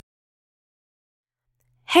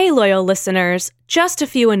Hey, loyal listeners, just a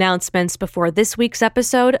few announcements before this week's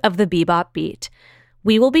episode of the Bebop Beat.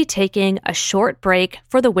 We will be taking a short break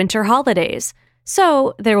for the winter holidays,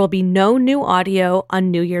 so there will be no new audio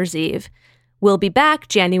on New Year's Eve. We'll be back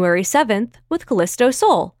January 7th with Callisto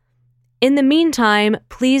Soul. In the meantime,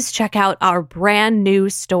 please check out our brand new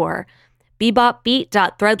store.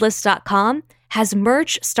 bebopbeat.threadless.com has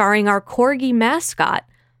merch starring our Corgi mascot.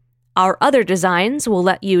 Our other designs will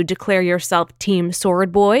let you declare yourself Team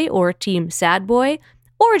Sword Boy or Team Sad Boy,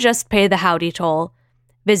 or just pay the howdy toll.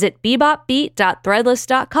 Visit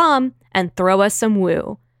bebopbeat.threadless.com and throw us some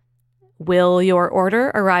woo. Will your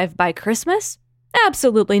order arrive by Christmas?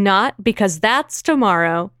 Absolutely not, because that's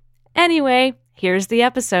tomorrow. Anyway, here's the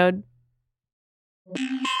episode.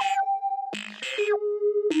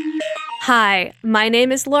 Hi, my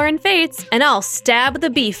name is Lauren Fates, and I'll stab the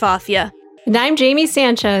beef off ya. And I'm Jamie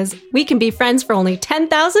Sanchez. We can be friends for only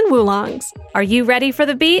 10,000 woolongs. Are you ready for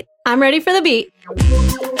the beat? I'm ready for the beat.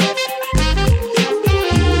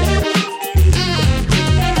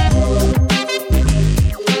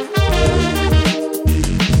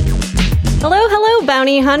 Hello,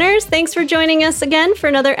 bounty hunters. Thanks for joining us again for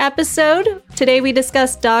another episode. Today we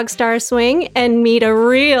discuss Dog Star Swing and meet a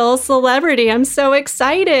real celebrity. I'm so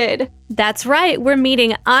excited. That's right. We're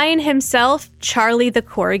meeting Ein himself, Charlie the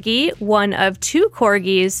Corgi, one of two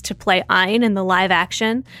Corgis to play Ein in the live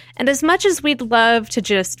action. And as much as we'd love to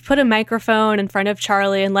just put a microphone in front of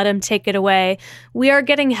Charlie and let him take it away, we are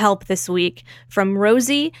getting help this week from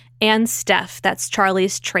Rosie and Steph. That's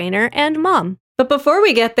Charlie's trainer and mom. But before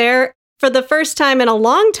we get there, for the first time in a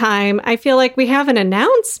long time, I feel like we have an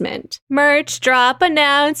announcement. Merch drop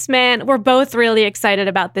announcement. We're both really excited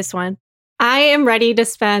about this one. I am ready to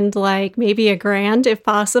spend like maybe $1,000 if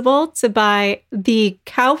possible to buy the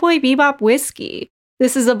Cowboy Bebop whiskey.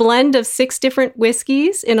 This is a blend of 6 different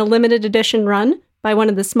whiskeys in a limited edition run by one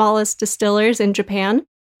of the smallest distillers in Japan.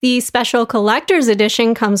 The special collector's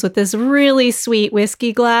edition comes with this really sweet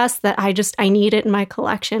whiskey glass that I need it in my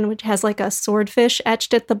collection, which has like a swordfish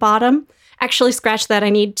etched at the bottom. Actually, scratch that. I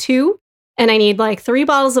need 2. And I need like 3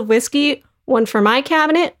 bottles of whiskey, 1 for my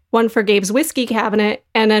cabinet, 1 for Gabe's whiskey cabinet,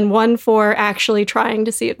 and then 1 for actually trying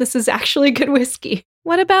to see if this is actually good whiskey.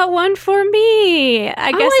 What about 1 for me?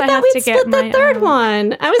 I guess I have to get the third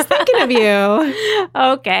one. I was thinking of you.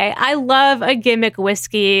 Okay. I love a gimmick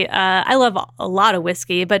whiskey. I love a lot of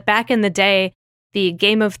whiskey, but back in the day, the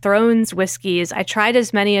Game of Thrones whiskeys, I tried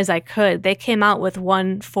as many as I could. They came out with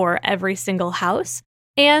 1 for every single house.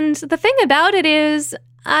 And the thing about it is,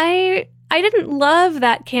 I didn't love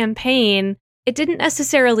that campaign. It didn't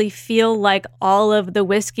necessarily feel like all of the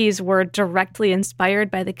whiskeys were directly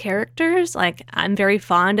inspired by the characters. Like, I'm very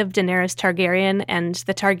fond of Daenerys Targaryen, and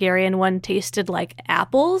the Targaryen one tasted like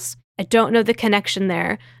apples. I don't know the connection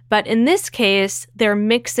there. But in this case, they're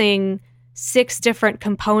mixing 6 different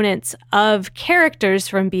components of characters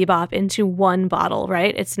from Bebop into 1 bottle,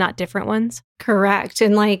 right? It's not different ones. Correct.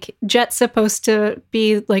 And like Jet's supposed to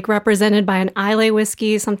be like represented by an Islay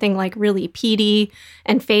whiskey, something like really peaty,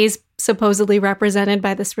 and Faye's supposedly represented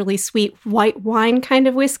by this really sweet white wine kind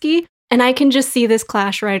of whiskey. And I can just see this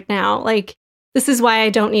clash right now. Like, this is why I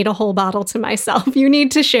don't need a whole bottle to myself. You need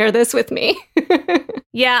to share this with me.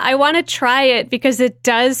 Yeah, I want to try it because it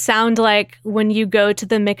does sound like when you go to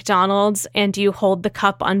the McDonald's and you hold the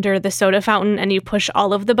cup under the soda fountain and you push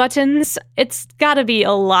all of the buttons, it's got to be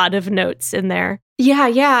a lot of notes in there.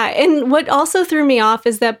 Yeah. And what also threw me off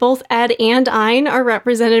is that both Ed and Ein are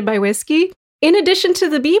represented by whiskey, in addition to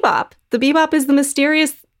the Bebop. The Bebop is the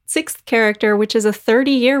mysterious 6th character, which is a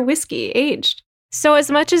 30-year whiskey aged. So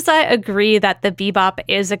as much as I agree that the Bebop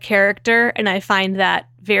is a character, and I find that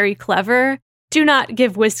very clever, do not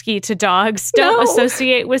give whiskey to dogs. Don't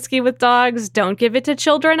associate whiskey with dogs. Don't give it to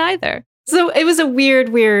children either. So it was a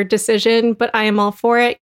weird decision, but I am all for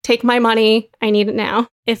it. Take my money. I need it now.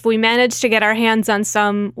 If we manage to get our hands on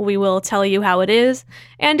some, we will tell you how it is.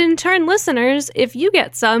 And in turn, listeners, if you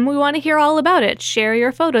get some, we want to hear all about it. Share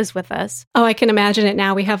your photos with us. Oh, I can imagine it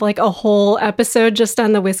now. We have like a whole episode just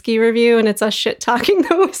on the whiskey review, and it's us shit-talking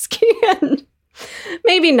the whiskey. And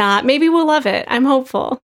maybe not. Maybe we'll love it. I'm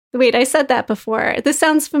hopeful. Wait, I said that before. This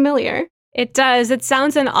sounds familiar. It does. It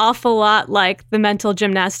sounds an awful lot like the mental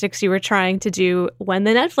gymnastics you were trying to do when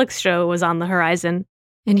the Netflix show was on the horizon.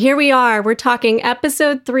 And here we are. We're talking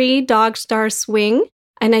episode 3, Dog Star Swing.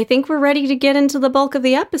 And I think we're ready to get into the bulk of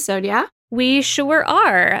the episode, yeah? We sure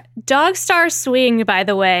are. Dog Star Swing, by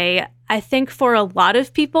the way, I think for a lot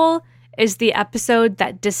of people is the episode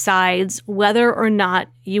that decides whether or not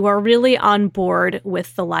you are really on board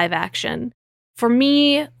with the live action. For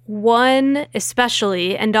me, 1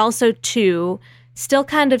 especially, and also 2, still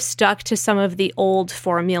kind of stuck to some of the old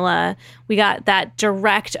formula. We got that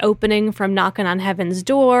direct opening from Knockin' on Heaven's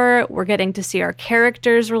Door. We're getting to see our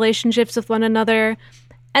characters' relationships with one another.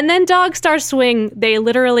 And then Dog Star Swing, they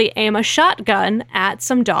literally aim a shotgun at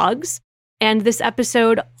some dogs. And this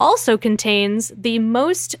episode also contains the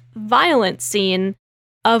most violent scene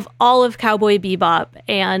of all of Cowboy Bebop.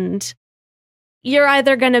 And you're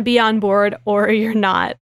either going to be on board or you're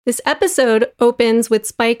not. This episode opens with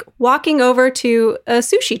Spike walking over to a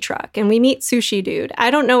sushi truck, and we meet Sushi Dude. I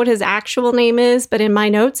don't know what his actual name is, but in my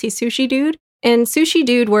notes, he's Sushi Dude. And Sushi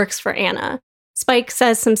Dude works for Anna. Spike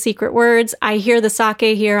says some secret words. I hear the sake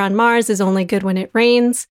here on Mars is only good when it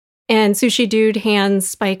rains. And Sushi Dude hands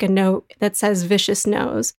Spike a note that says vicious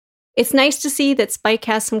nose. It's nice to see that Spike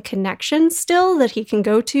has some connections still that he can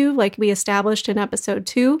go to, like we established in episode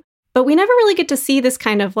 2. But we never really get to see this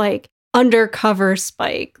kind of like undercover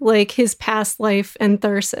Spike, like his past life and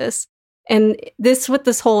Thyrsis. And this what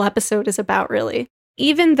this whole episode is about, really.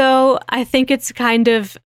 Even though I think it's kind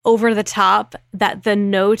of over the top that the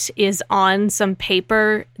note is on some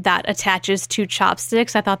paper that attaches to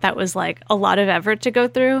chopsticks. I thought that was like a lot of effort to go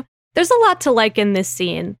through. There's a lot to like in this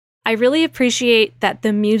scene. I really appreciate that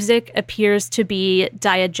the music appears to be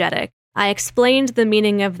diegetic. I explained the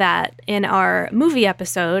meaning of that in our movie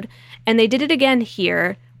episode, and they did it again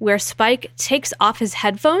here, where Spike takes off his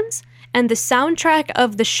headphones and the soundtrack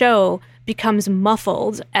of the show becomes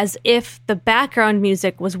muffled as if the background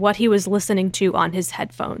music was what he was listening to on his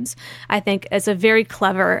headphones. I think it's a very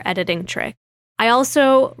clever editing trick. I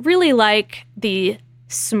also really like the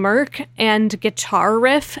smirk and guitar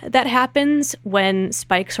riff that happens when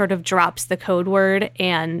Spike sort of drops the code word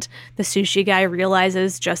and the sushi guy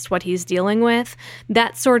realizes just what he's dealing with.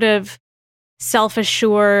 That sort of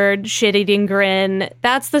self-assured, shit-eating grin,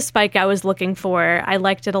 that's the Spike I was looking for. I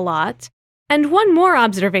liked it a lot. And one more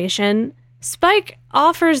observation, Spike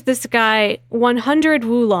offers this guy 100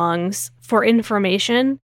 woolongs for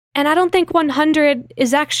information, and I don't think 100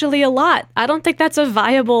 is actually a lot. I don't think that's a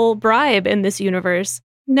viable bribe in this universe.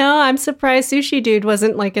 No, I'm surprised Sushi Dude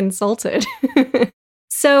wasn't, like, insulted.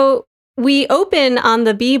 So we open on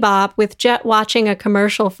the Bebop with Jet watching a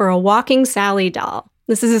commercial for a Walking Sally doll.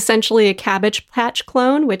 This is essentially a Cabbage Patch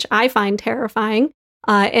clone, which I find terrifying.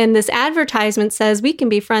 And this advertisement says we can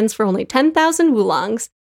be friends for only 10,000 woolongs.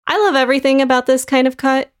 I love everything about this kind of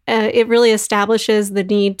cut. It really establishes the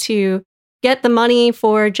need to get the money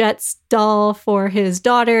for Jet's doll for his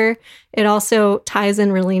daughter. It also ties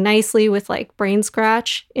in really nicely with like Brain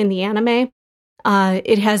Scratch in the anime.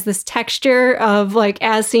 It has this texture of like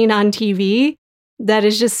as seen on TV that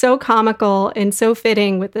is just so comical and so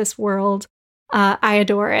fitting with this world. I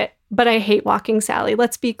adore it, but I hate Walking Sally.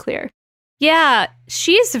 Let's be clear. Yeah,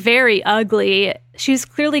 she's very ugly. She's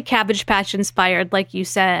clearly Cabbage Patch inspired, like you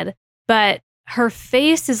said, but her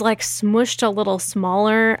face is like smushed a little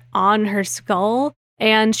smaller on her skull.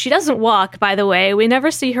 And she doesn't walk, by the way. We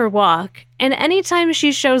never see her walk. And anytime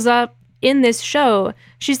she shows up in this show,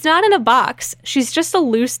 she's not in a box. She's just a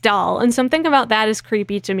loose doll. And something about that is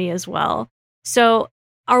creepy to me as well. So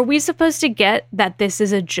are we supposed to get that this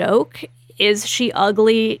is a joke? Is she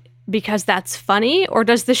ugly because that's funny, or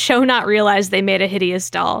does the show not realize they made a hideous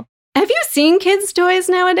doll? Have you seen kids' toys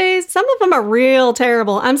nowadays? Some of them are real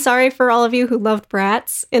terrible. I'm sorry for all of you who loved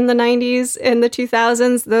Bratz in the 90s and the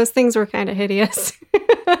 2000s. Those things were kind of hideous.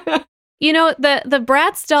 You know, the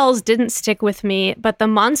Bratz dolls didn't stick with me, but the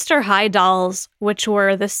Monster High dolls, which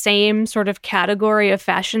were the same sort of category of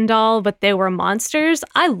fashion doll, but they were monsters,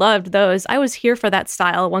 I loved those. I was here for that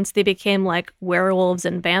style once they became like werewolves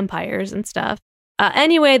and vampires and stuff.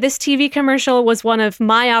 Anyway, this TV commercial was one of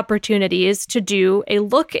my opportunities to do a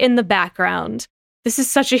look in the background. This is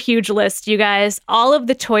such a huge list, you guys. All of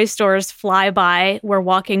the toy stores fly by where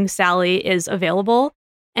Walking Sally is available,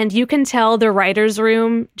 and you can tell the writer's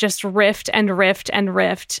room just riffed and riffed and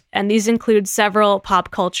riffed, and these include several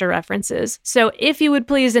pop culture references. So if you would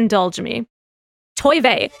please indulge me. Toy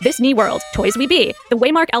Vey, This Knee World, Toys We Be, The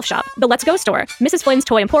Waymark Elf Shop, The Let's Go Store, Mrs. Flynn's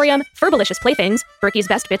Toy Emporium, Ferbalicious Playthings, Berkey's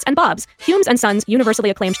Best Bits and Bobs, Humes & Sons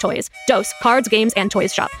Universally Acclaimed Toys, Dose, Cards, Games, and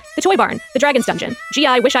Toys Shop, The Toy Barn, The Dragon's Dungeon, Gee,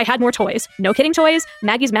 I Wish I Had More Toys, No Kidding Toys,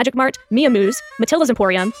 Maggie's Magic Mart, Mia Moo's, Matilda's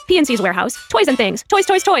Emporium, PNC's Warehouse, Toys and Things, Toys,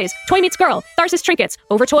 Toys, Toys, Toy Meets Girl, Tharsis Trinkets,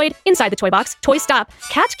 Overtoyed, Inside the Toy Box, Toy Stop,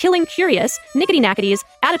 Cat Killing Curious, Nickety Knackities,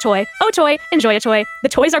 Add a Toy, Oh Toy, Enjoy a Toy, The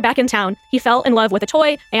Toys Are Back in Town, He Fell in Love with a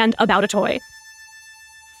Toy, and About a Toy.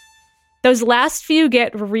 Those last few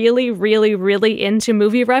get really, really, really into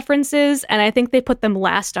movie references, and I think they put them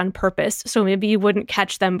last on purpose, so maybe you wouldn't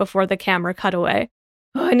catch them before the camera cut away.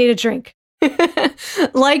 Oh, I need a drink.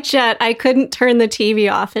 Like Jet, I couldn't turn the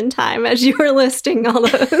TV off in time as you were listing all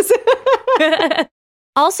those.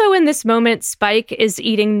 Also in this moment, Spike is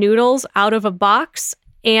eating noodles out of a box,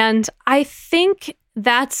 and I think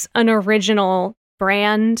that's an original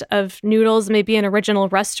brand of noodles, maybe an original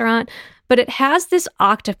restaurant, but it has this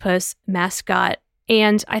octopus mascot,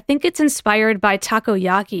 and I think it's inspired by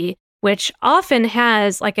takoyaki, which often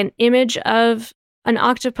has like an image of an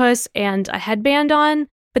octopus and a headband on,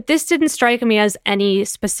 but this didn't strike me as any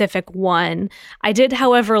specific one. I did,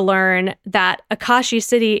 however, learn that Akashi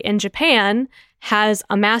City in Japan has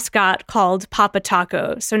a mascot called Papa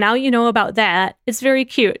Taco. So now you know about that. It's very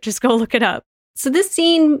cute. Just go look it up. So this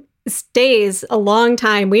scene stays a long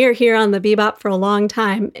time. We are here on the Bebop for a long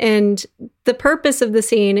time. And the purpose of the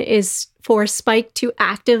scene is for Spike to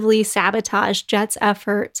actively sabotage Jet's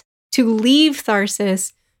effort to leave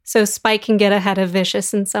Tharsis so Spike can get ahead of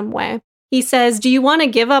Vicious in some way. He says, do you want to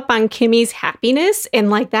give up on Kimmy's happiness? And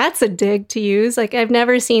like, that's a dig to use. Like, I've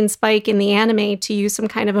never seen Spike in the anime to use some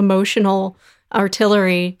kind of emotional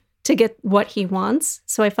artillery to get what he wants.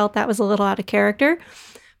 So I felt that was a little out of character.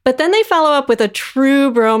 But then they follow up with a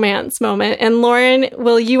true bromance moment. And Lauren,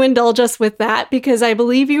 will you indulge us with that? Because I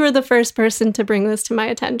believe you were the first person to bring this to my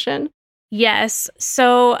attention. Yes.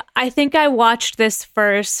 So I think I watched this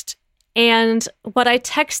first. And what I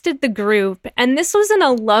texted the group, and this was in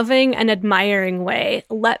a loving and admiring way,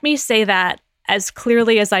 let me say that as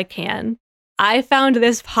clearly as I can, I found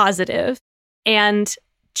this positive. And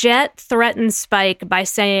Jet threatens Spike by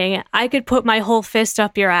saying, I could put my whole fist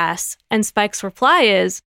up your ass. And Spike's reply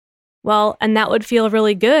is, well, and that would feel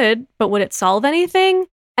really good, but would it solve anything?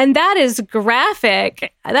 And that is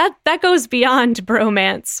graphic. That goes beyond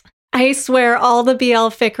bromance. I swear all the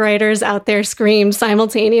BL fic writers out there screamed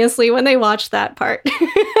simultaneously when they watched that part.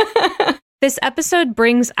 This episode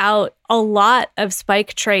brings out a lot of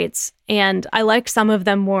Spike traits, and I like some of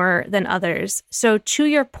them more than others. So to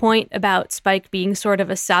your point about Spike being sort of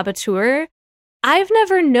a saboteur, I've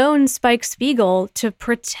never known Spike Spiegel to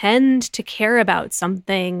pretend to care about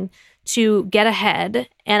something to get ahead,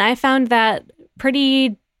 and I found that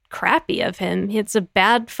pretty crappy of him. It's a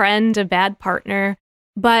bad friend, a bad partner,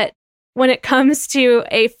 but when it comes to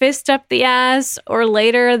a fist up the ass, or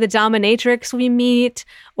later the dominatrix we meet,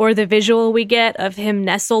 or the visual we get of him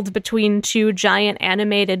nestled between two giant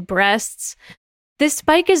animated breasts, this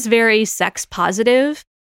Spike is very sex positive.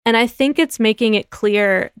 And I think it's making it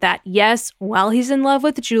clear that, yes, while he's in love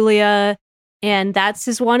with Julia, and that's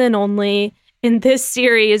his one and only, in this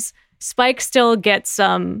series, Spike still gets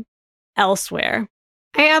some elsewhere.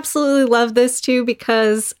 I absolutely love this too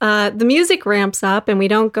because the music ramps up and we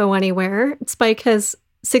don't go anywhere. Spike has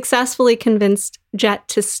successfully convinced Jet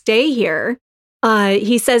to stay here.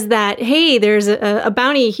 He says that, hey, there's a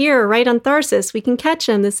bounty here right on Tharsis. We can catch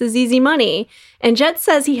him. This is easy money. And Jet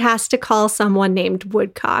says he has to call someone named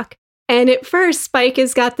Woodcock. And at first, Spike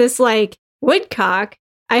has got this like, Woodcock?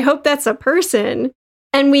 I hope that's a person.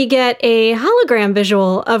 And we get a hologram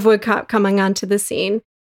visual of Woodcock coming onto the scene.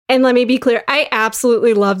 And let me be clear, I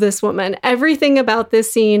absolutely love this woman. Everything about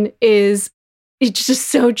this scene is just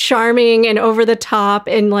so charming and over the top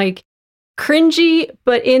and like cringy,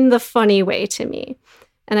 but in the funny way to me.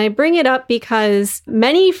 And I bring it up because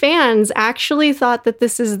many fans actually thought that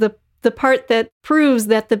this is the part that proves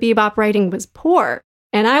that the Bebop writing was poor.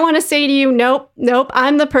 And I want to say to you, nope,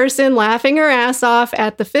 I'm the person laughing her ass off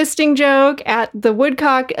at the fisting joke, at the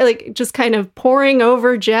Woodcock, like just kind of pouring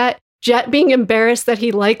over Jet being embarrassed that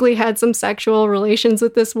he likely had some sexual relations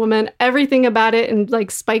with this woman, everything about it, and like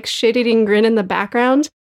Spike's shit-eating grin in the background.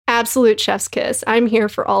 Absolute chef's kiss. I'm here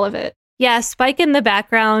for all of it. Yeah, Spike in the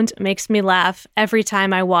background makes me laugh every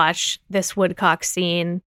time I watch this Woodcock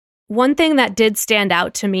scene. One thing that did stand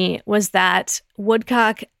out to me was that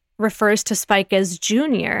Woodcock refers to Spike as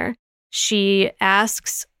Junior. She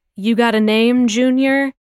asks, "You got a name,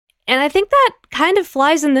 Junior?" And I think that kind of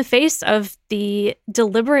flies in the face of the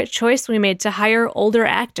deliberate choice we made to hire older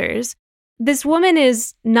actors. This woman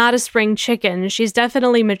is not a spring chicken. She's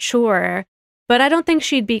definitely mature, but I don't think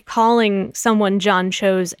she'd be calling someone John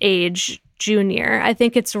Cho's age Junior. I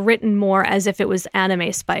think it's written more as if it was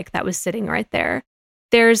anime Spike that was sitting right there.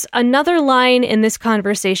 There's another line in this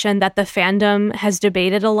conversation that the fandom has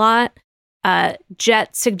debated a lot.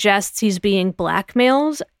 Jet suggests he's being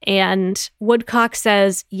blackmailed, and Woodcock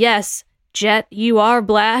says, yes, Jet, you are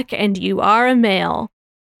black and you are a male.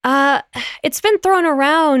 It's been thrown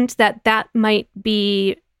around that might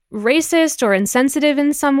be racist or insensitive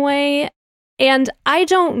in some way, and I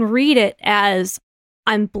don't read it as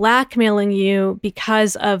I'm blackmailing you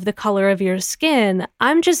because of the color of your skin.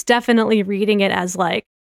 I'm just definitely reading it as like,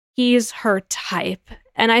 he's her type.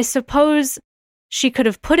 And I suppose she could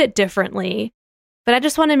have put it differently, but I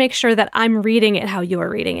just want to make sure that I'm reading it how you're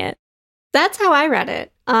reading it. That's how I read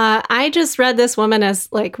it. I just read this woman as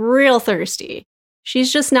like real thirsty.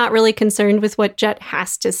 She's just not really concerned with what Jet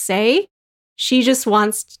has to say. She just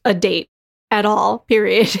wants a date at all,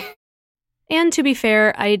 period. And to be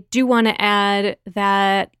fair, I do want to add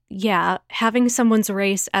that, yeah, having someone's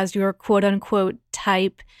race as your quote-unquote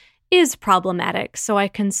type is problematic, so I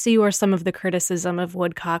can see where some of the criticism of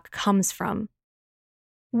Woodcock comes from.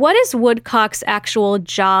 What is Woodcock's actual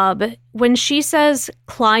job? When she says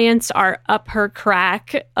clients are up her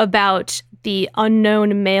crack about the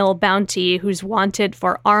unknown male bounty who's wanted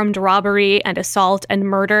for armed robbery and assault and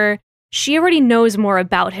murder, she already knows more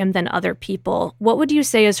about him than other people. What would you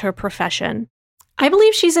say is her profession? I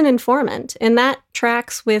believe she's an informant, and that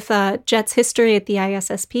tracks with Jet's history at the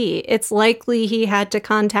ISSP. It's likely he had to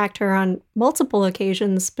contact her on multiple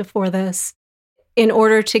occasions before this in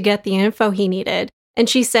order to get the info he needed. And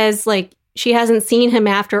she says, like, she hasn't seen him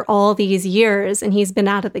after all these years, and he's been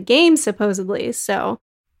out of the game, supposedly. So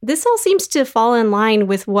this all seems to fall in line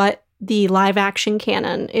with what the live-action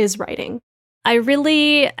canon is writing. I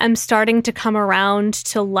really am starting to come around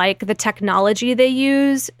to like the technology they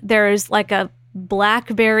use. There's like a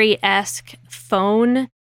BlackBerry-esque phone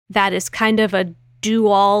that is kind of a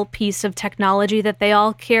do-all piece of technology that they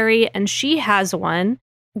all carry, and she has one.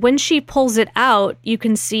 When she pulls it out, you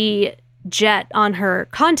can see Jet on her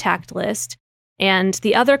contact list, and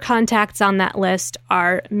the other contacts on that list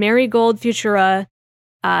are Marigold Futura,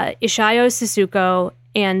 Ishayo Sisuko,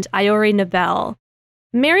 and Iori Nabel.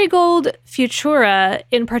 Marigold Futura,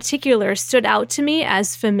 in particular, stood out to me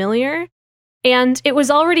as familiar, and it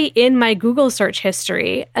was already in my Google search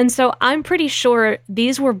history, and so I'm pretty sure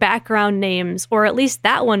these were background names, or at least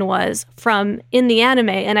that one was, from in the anime,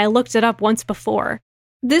 and I looked it up once before.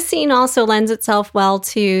 This scene also lends itself well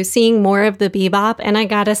to seeing more of the Bebop, and I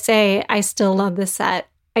gotta say, I still love the set.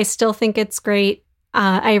 I still think it's great.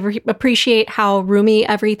 I appreciate how roomy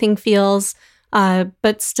everything feels,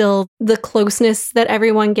 but still the closeness that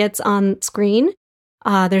everyone gets on screen.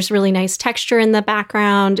 There's really nice texture in the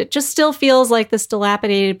background. It just still feels like this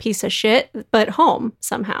dilapidated piece of shit, but home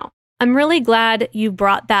somehow. I'm really glad you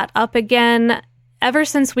brought that up again. Ever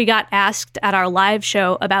since we got asked at our live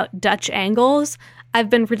show about Dutch angles, I've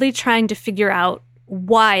been really trying to figure out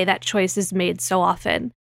why that choice is made so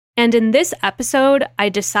often. And in this episode, I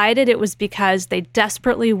decided it was because they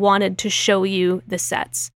desperately wanted to show you the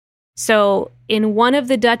sets. So in one of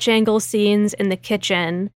the Dutch angle scenes in the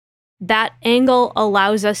kitchen, that angle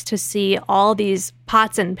allows us to see all these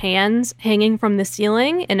pots and pans hanging from the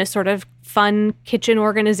ceiling in a sort of fun kitchen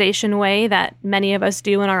organization way that many of us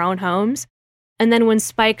do in our own homes. And then when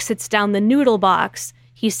Spike sits down the noodle box,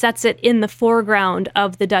 he sets it in the foreground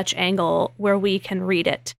of the Dutch angle where we can read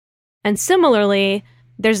it. And similarly,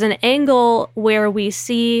 there's an angle where we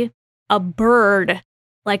see a bird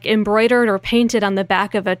like embroidered or painted on the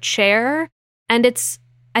back of a chair. And it's,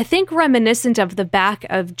 I think, reminiscent of the back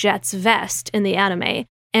of Jet's vest in the anime.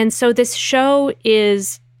 And so this show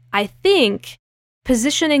is, I think,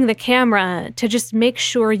 positioning the camera to just make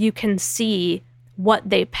sure you can see what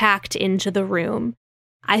they packed into the room.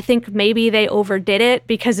 I think maybe they overdid it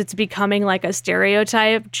because it's becoming like a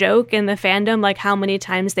stereotype joke in the fandom, like how many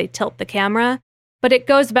times they tilt the camera. But it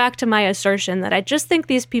goes back to my assertion that I just think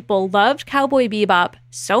these people loved Cowboy Bebop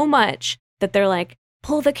so much that they're like,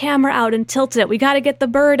 pull the camera out and tilt it. We got to get the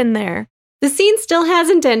bird in there. The scene still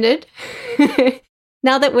hasn't ended.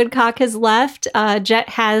 Now that Woodcock has left, Jet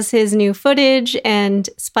has his new footage and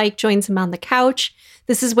Spike joins him on the couch.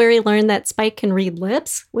 This is where he learned that Spike can read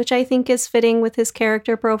lips, which I think is fitting with his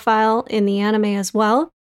character profile in the anime as well.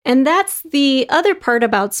 And that's the other part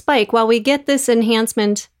about Spike. While we get this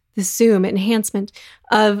enhancement, the zoom enhancement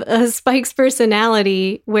of Spike's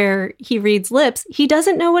personality where he reads lips, he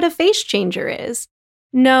doesn't know what a face changer is.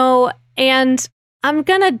 No, and I'm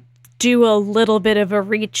going to do a little bit of a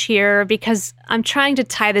reach here because I'm trying to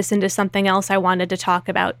tie this into something else I wanted to talk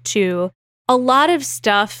about too. A lot of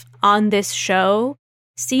stuff on this show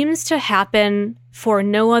seems to happen for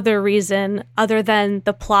no other reason other than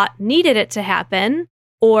the plot needed it to happen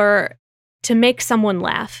or to make someone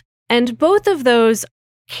laugh. And both of those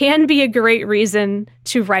can be a great reason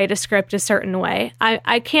to write a script a certain way.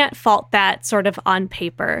 I can't fault that sort of on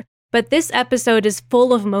paper. But this episode is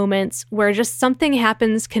full of moments where just something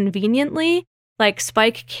happens conveniently, like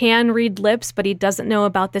Spike can read lips, but he doesn't know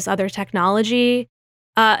about this other technology.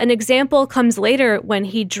 An example comes later when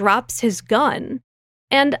he drops his gun.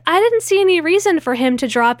 And I didn't see any reason for him to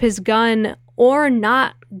drop his gun or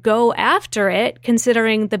not go after it,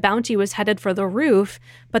 considering the bounty was headed for the roof,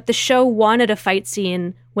 but the show wanted a fight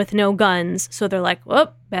scene with no guns, so they're like,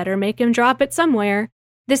 well, better make him drop it somewhere.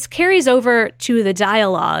 This carries over to the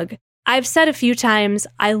dialogue. I've said a few times,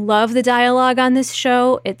 I love the dialogue on this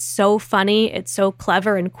show. It's so funny, it's so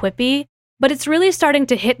clever and quippy, but it's really starting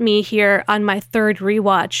to hit me here on my third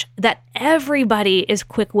rewatch that everybody is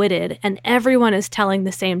quick-witted and everyone is telling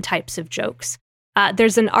the same types of jokes.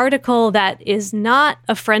 There's an article that is not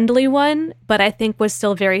a friendly one, but I think was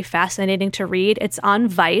still very fascinating to read. It's on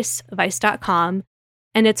vice.com,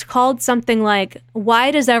 and it's called something like,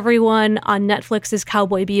 "Why does everyone on Netflix's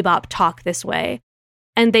Cowboy Bebop talk this way?"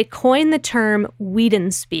 And they coined the term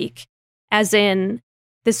Whedon speak, as in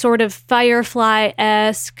the sort of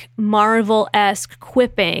Firefly-esque, Marvel-esque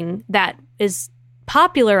quipping that is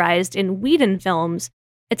popularized in Whedon films.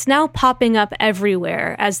 It's now popping up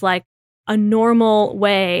everywhere as like a normal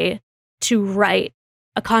way to write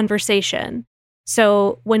a conversation.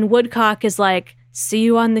 So when Woodcock is like, "See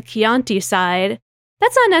you on the Chianti side,"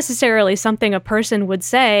 that's not necessarily something a person would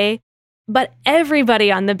say, but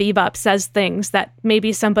everybody on the Bebop says things that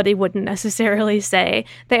maybe somebody wouldn't necessarily say.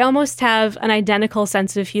 They almost have an identical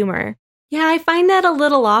sense of humor. Yeah, I find that a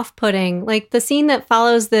little off-putting. Like the scene that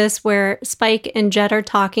follows this where Spike and Jet are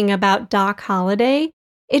talking about Doc Holliday,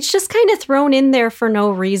 it's just kind of thrown in there for no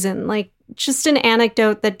reason. Like just an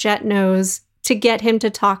anecdote that Jet knows to get him to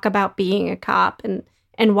talk about being a cop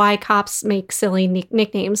and why cops make silly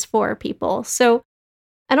nicknames for people. So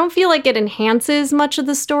I don't feel like it enhances much of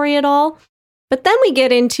the story at all. But then we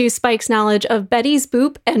get into Spike's knowledge of Betty's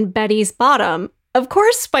boop and Betty's bottom. Of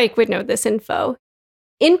course, Spike would know this info.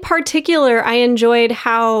 In particular, I enjoyed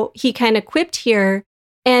how he kind of quipped here,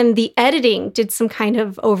 and the editing did some kind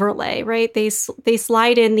of overlay, right? They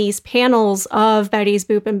slide in these panels of Betty's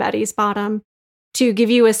boop and Betty's bottom to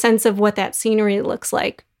give you a sense of what that scenery looks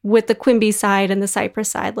like, what the Quimby side and the Cypress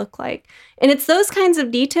side look like. And it's those kinds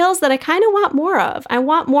of details that I kind of want more of. I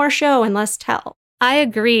want more show and less tell. I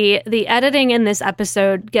agree. The editing in this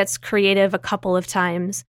episode gets creative a couple of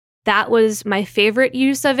times. That was my favorite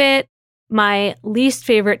use of it. My least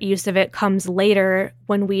favorite use of it comes later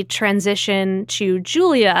when we transition to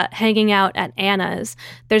Julia hanging out at Anna's.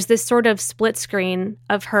 There's this sort of split screen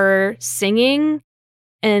of her singing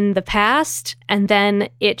in the past, and then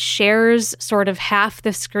it shares sort of half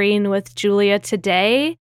the screen with Julia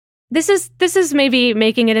today. This is maybe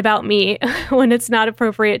making it about me when it's not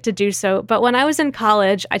appropriate to do so, but when I was in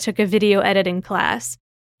college, I took a video editing class,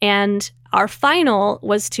 and our final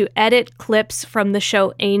was to edit clips from the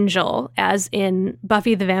show Angel, as in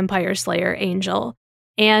Buffy the Vampire Slayer Angel.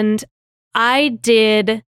 And I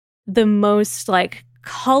did the most like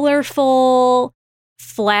colorful,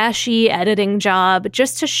 flashy editing job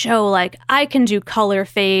just to show like I can do color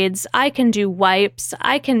fades, I can do wipes,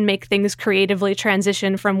 I can make things creatively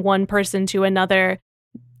transition from one person to another.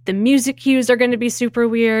 The music cues are going to be super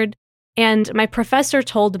weird. And my professor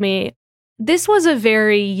told me this was a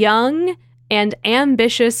very young and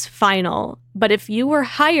ambitious final, but if you were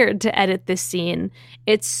hired to edit this scene,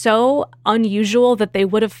 it's so unusual that they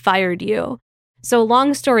would have fired you. So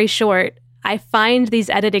long story short, I find these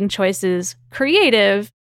editing choices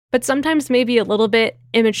creative, but sometimes maybe a little bit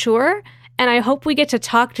immature. And I hope we get to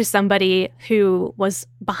talk to somebody who was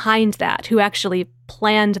behind that, who actually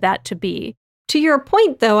planned that to be. To your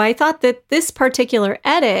point, though, I thought that this particular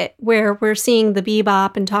edit, where we're seeing the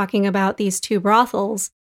Bebop and talking about these two brothels,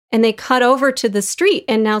 and they cut over to the street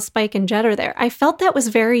and now Spike and Jet are there, I felt that was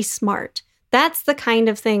very smart. That's the kind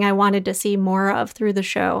of thing I wanted to see more of through the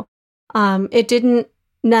show. It didn't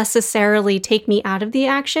necessarily take me out of the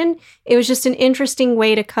action. It was just an interesting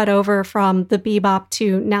way to cut over from the Bebop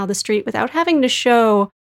to now the street without having to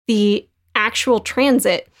show the actual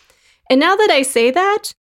transit. And now that I say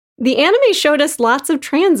that, the anime showed us lots of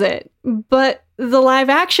transit, but the live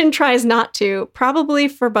action tries not to, probably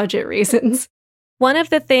for budget reasons. One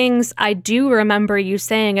of the things I do remember you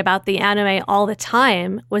saying about the anime all the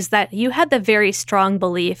time was that you had the very strong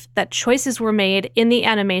belief that choices were made in the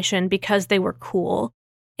animation because they were cool.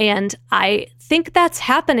 And I think that's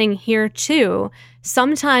happening here too.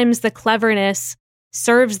 Sometimes the cleverness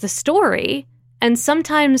serves the story, and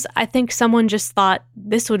sometimes I think someone just thought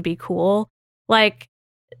this would be cool. Like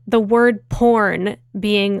the word porn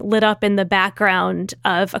being lit up in the background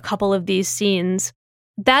of a couple of these scenes.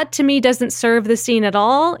 That to me doesn't serve the scene at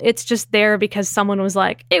all. It's just there because someone was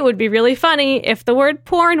like, it would be really funny if the word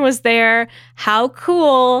porn was there. How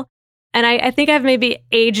cool. And I think I've maybe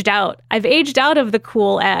aged out. I've aged out of the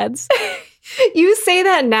cool ads. You say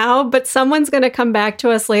that now, but someone's going to come back to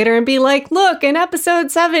us later and be like, look, in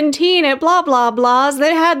episode 17 at blah, blah, blahs,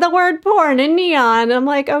 they had the word porn in neon. I'm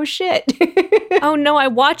like, oh, shit. Oh, no, I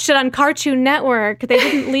watched it on Cartoon Network. They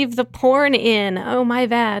didn't leave the porn in. Oh, my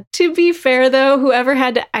bad. To be fair, though, whoever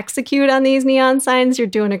had to execute on these neon signs, you're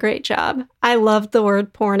doing a great job. I loved the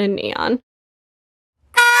word porn in neon.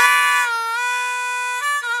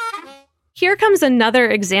 Here comes another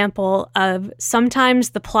example of sometimes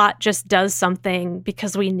the plot just does something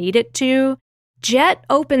because we need it to. Jet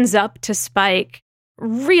opens up to Spike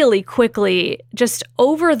really quickly, just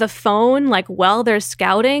over the phone, like while they're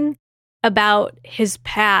scouting, about his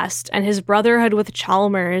past and his brotherhood with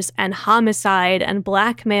Chalmers and homicide and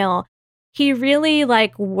blackmail. He really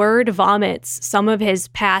word vomits some of his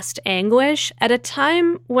past anguish at a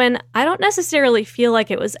time when I don't necessarily feel like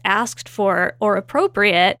it was asked for or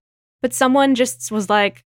appropriate. But someone just was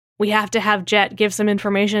like, we have to have Jet give some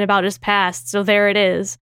information about his past, so there it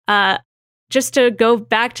is. Just to go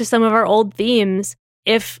back to some of our old themes,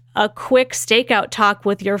 if a quick stakeout talk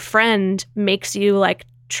with your friend makes you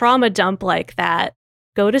trauma dump like that,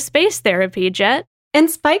 go to space therapy, Jet. And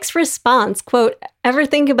Spike's response, quote, ever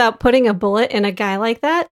think about putting a bullet in a guy like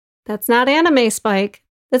that? That's not anime, Spike.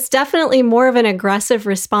 That's definitely more of an aggressive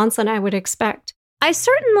response than I would expect. I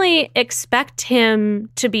certainly expect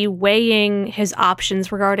him to be weighing his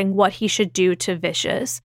options regarding what he should do to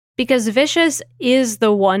Vicious, because Vicious is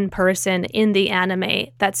the one person in the anime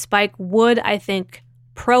that Spike would, I think,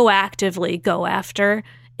 proactively go after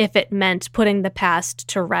if it meant putting the past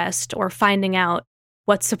to rest or finding out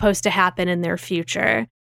what's supposed to happen in their future.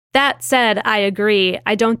 That said, I agree.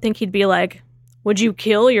 I don't think he'd be like, would you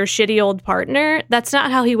kill your shitty old partner? That's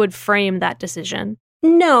not how he would frame that decision.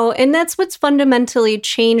 No, and that's what's fundamentally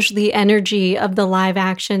changed the energy of the live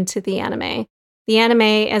action to the anime. The anime,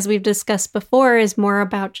 as we've discussed before, is more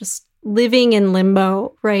about just living in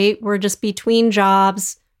limbo, right? We're just between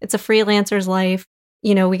jobs. It's a freelancer's life.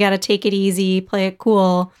 We got to take it easy, play it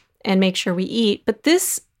cool, and make sure we eat. But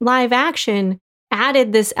this live action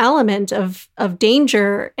added this element of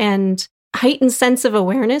danger and heightened sense of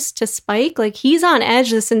awareness to Spike. He's on edge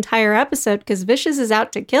this entire episode because Vicious is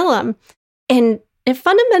out to kill him. And it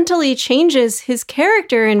fundamentally changes his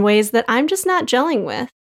character in ways that I'm just not gelling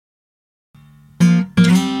with.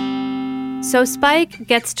 So Spike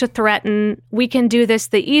gets to threaten, we can do this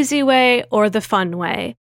the easy way or the fun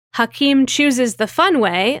way. Hakeem chooses the fun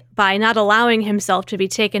way by not allowing himself to be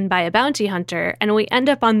taken by a bounty hunter, and we end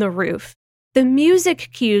up on the roof. The music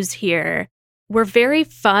cues here were very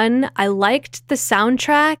fun. I liked the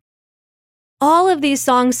soundtrack. All of these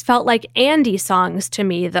songs felt like Andy songs to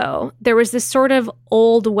me, though. There was this sort of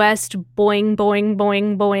Old West boing, boing,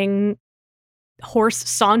 boing, boing, horse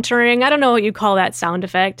sauntering. I don't know what you call that sound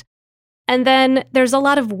effect. And then there's a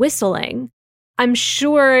lot of whistling. I'm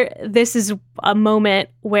sure this is a moment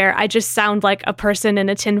where I just sound like a person in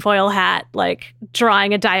a tinfoil hat,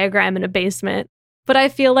 drawing a diagram in a basement. But I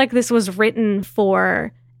feel like this was written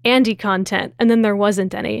for Andy content, and then there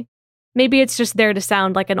wasn't any. Maybe it's just there to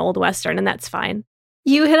sound like an old Western, and that's fine.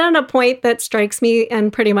 You hit on a point that strikes me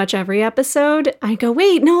in pretty much every episode. I go,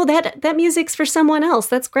 wait, no, that music's for someone else.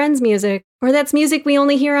 That's Gren's music. Or that's music we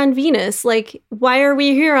only hear on Venus. Why are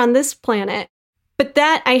we here on this planet? But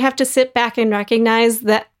that I have to sit back and recognize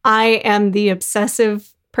that I am the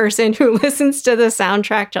obsessive person who listens to the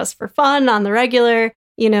soundtrack just for fun on the regular.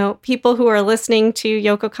 People who are listening to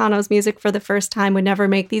Yoko Kanno's music for the first time would never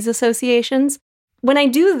make these associations. When I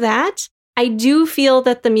do that, I do feel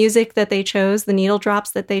that the music that they chose, the needle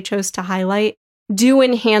drops that they chose to highlight, do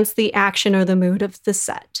enhance the action or the mood of the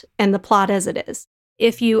set and the plot as it is.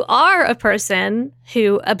 If you are a person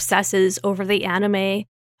who obsesses over the anime,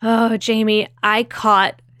 oh, Jamie, I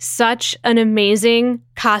caught such an amazing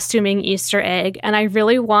costuming Easter egg, and I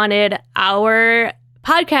really wanted our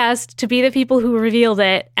podcast to be the people who revealed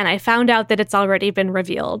it, and I found out that it's already been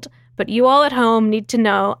revealed. But you all at home need to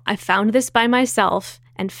know I found this by myself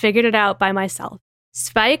and figured it out by myself.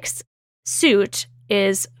 Spike's suit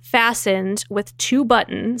is fastened with 2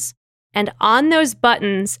 buttons, and on those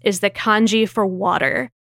buttons is the kanji for water.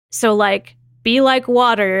 So be like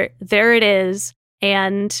water, there it is.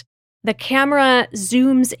 And the camera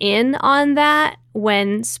zooms in on that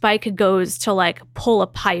when Spike goes to pull a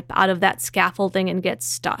pipe out of that scaffolding and gets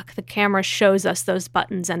stuck. The camera shows us those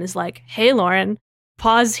buttons and is like, hey, Lauren,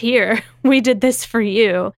 pause here. We did this for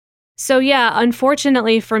you. So yeah,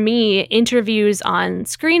 unfortunately for me, interviews on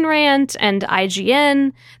Screen Rant and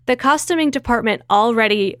IGN, the costuming department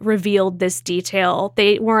already revealed this detail.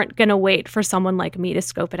 They weren't going to wait for someone like me to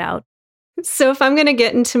scope it out. So if I'm going to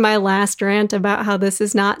get into my last rant about how this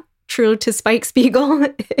is not true to Spike Spiegel.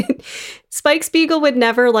 Spike Spiegel would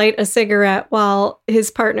never light a cigarette while his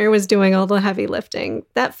partner was doing all the heavy lifting.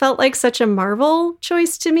 That felt like such a Marvel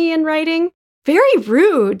choice to me in writing. Very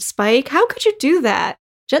rude, Spike. How could you do that?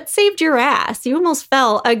 Jet saved your ass. You almost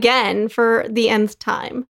fell again for the nth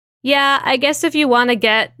time. Yeah, I guess if you want to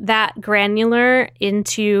get that granular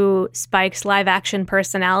into Spike's live action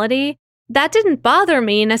personality, that didn't bother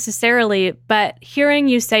me necessarily, but hearing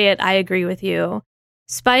you say it, I agree with you.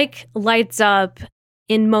 Spike lights up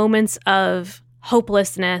in moments of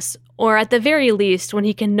hopelessness, or at the very least, when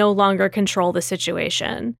he can no longer control the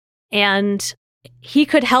situation. And he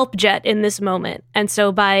could help Jet in this moment. And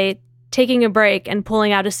so by taking a break and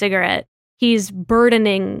pulling out a cigarette, he's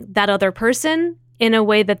burdening that other person in a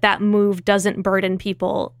way that move doesn't burden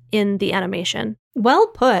people in the animation. Well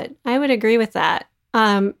put. I would agree with that.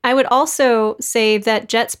 I would also say that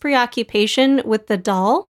Jet's preoccupation with the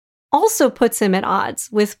doll also puts him at odds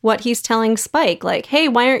with what he's telling Spike, like, hey,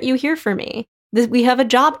 why aren't you here for me? We have a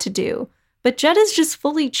job to do. But Jet is just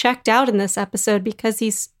fully checked out in this episode because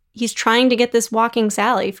he's trying to get this walking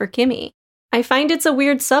Sally for Kimmy. I find it's a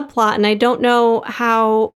weird subplot, and I don't know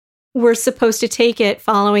how we're supposed to take it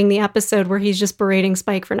following the episode where he's just berating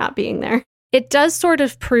Spike for not being there. It does sort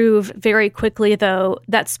of prove very quickly, though,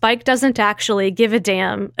 that Spike doesn't actually give a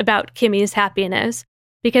damn about Kimmy's happiness.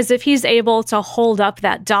 Because if he's able to hold up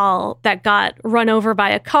that doll that got run over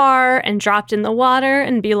by a car and dropped in the water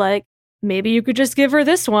and be like, maybe you could just give her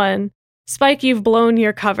this one. Spike, you've blown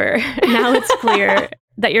your cover. Now it's clear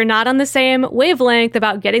that you're not on the same wavelength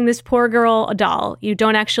about getting this poor girl a doll. You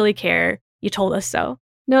don't actually care. You told us so.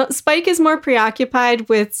 No, Spike is more preoccupied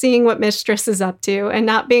with seeing what Mistress is up to and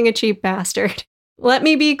not being a cheap bastard. Let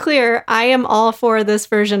me be clear, I am all for this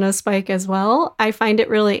version of Spike as well. I find it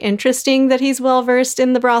really interesting that he's well-versed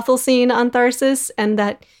in the brothel scene on Tharsis and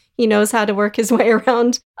that he knows how to work his way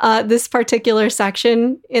around this particular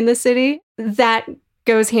section in the city. That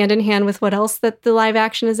goes hand in hand with what else that the live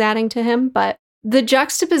action is adding to him. But the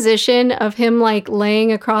juxtaposition of him like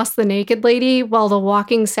laying across the naked lady while the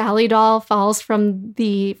walking Sally doll falls from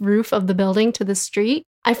the roof of the building to the street,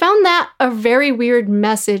 I found that a very weird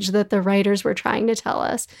message that the writers were trying to tell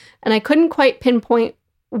us. And I couldn't quite pinpoint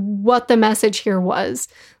what the message here was.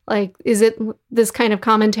 Like, is it this kind of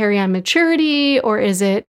commentary on maturity, or is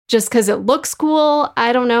it just because it looks cool?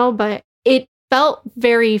 I don't know, but it felt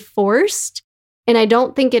very forced, and I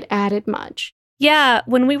don't think it added much. Yeah,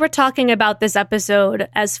 when we were talking about this episode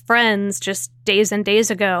as friends just days and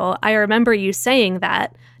days ago, I remember you saying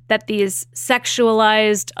that these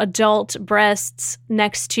sexualized adult breasts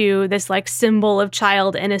next to this like symbol of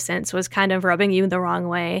child innocence was kind of rubbing you the wrong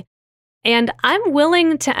way. And I'm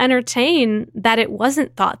willing to entertain that it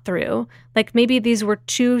wasn't thought through. Like maybe these were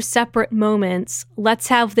two separate moments. Let's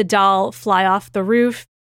have the doll fly off the roof.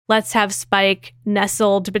 Let's have Spike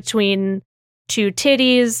nestled between two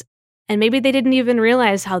titties. And maybe they didn't even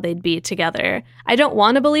realize how they'd be together. I don't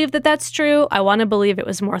want to believe that that's true. I want to believe it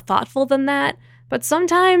was more thoughtful than that. But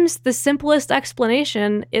sometimes the simplest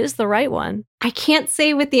explanation is the right one. I can't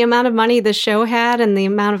say with the amount of money the show had and the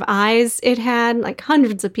amount of eyes it had, like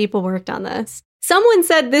hundreds of people worked on this. Someone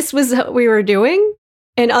said this was what we were doing,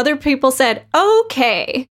 and other people said,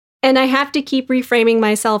 okay. And I have to keep reframing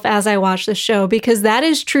myself as I watch the show because that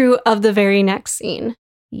is true of the very next scene.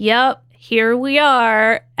 Yep, here we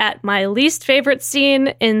are at my least favorite scene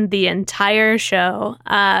in the entire show.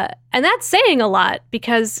 And that's saying a lot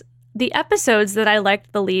because the episodes that I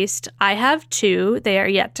liked the least, I have two. They are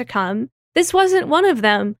yet to come. This wasn't one of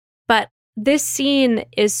them, but this scene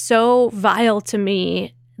is so vile to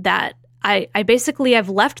me that I basically have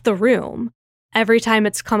left the room every time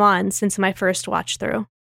it's come on since my first watch through.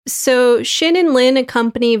 So Shin and Lin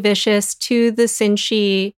accompany Vicious to the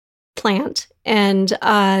Sinchi plant, and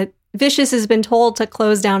Vicious has been told to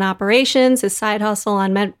close down operations. His side hustle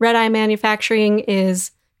on red-eye manufacturing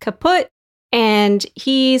is kaput. And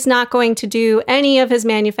he's not going to do any of his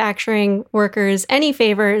manufacturing workers any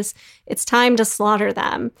favors. It's time to slaughter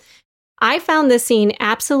them. I found this scene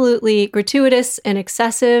absolutely gratuitous and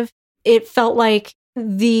excessive. It felt like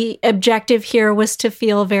the objective here was to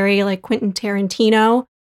feel very like Quentin Tarantino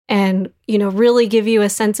and, you know, really give you a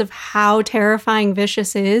sense of how terrifying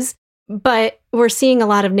Vicious is. But we're seeing a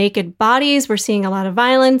lot of naked bodies. We're seeing a lot of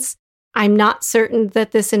violence. I'm not certain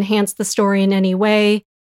that this enhanced the story in any way.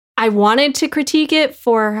 I wanted to critique it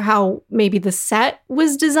for how maybe the set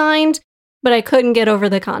was designed, but I couldn't get over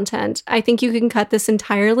the content. I think you can cut this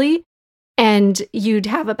entirely and you'd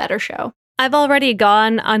have a better show. I've already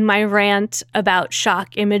gone on my rant about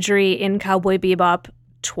shock imagery in Cowboy Bebop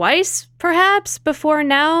twice, perhaps, before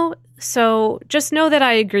now. So just know that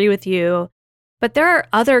I agree with you. But there are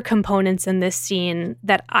other components in this scene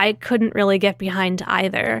that I couldn't really get behind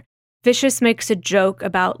either. Vicious makes a joke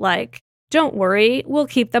about, like, don't worry, we'll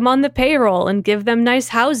keep them on the payroll and give them nice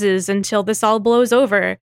houses until this all blows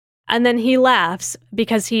over. And then he laughs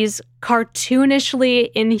because he's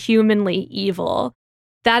cartoonishly, inhumanly evil.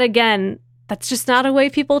 That, again, that's just not a way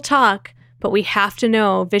people talk. But we have to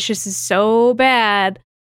know Vicious is so bad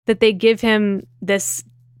that they give him this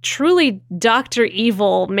truly Dr.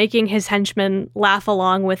 Evil, making his henchmen laugh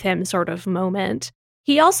along with him sort of moment.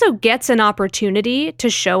 He also gets an opportunity to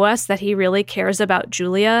show us that he really cares about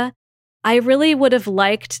Julia. I really would have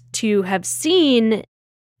liked to have seen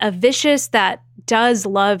a Vicious that does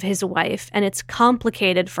love his wife, and it's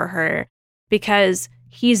complicated for her because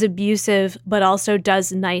he's abusive but also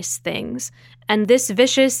does nice things. And this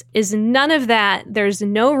Vicious is none of that. There's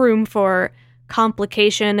no room for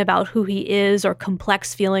complication about who he is or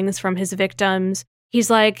complex feelings from his victims. He's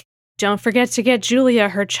like, don't forget to get Julia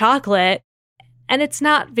her chocolate. And it's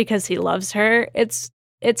not because he loves her. It's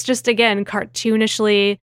just, again,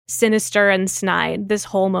 cartoonishly sinister and snide, this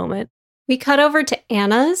whole moment. We cut over to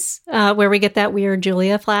Anna's, where we get that weird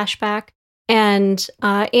Julia flashback. And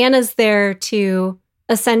Anna's there to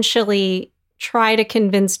essentially try to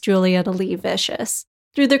convince Julia to leave Vicious.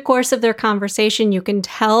 Through the course of their conversation, you can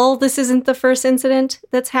tell this isn't the first incident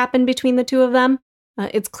that's happened between the two of them.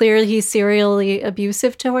 It's clear he's serially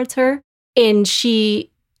abusive towards her. And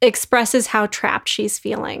she expresses how trapped she's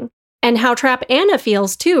feeling. And how trapped Anna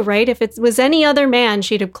feels too, right? If it was any other man,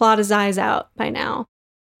 she'd have clawed his eyes out by now.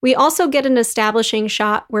 We also get an establishing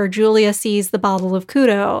shot where Julia sees the bottle of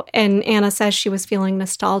Kudo, and Anna says she was feeling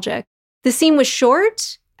nostalgic. The scene was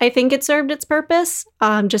short. I think it served its purpose,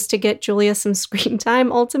 just to get Julia some screen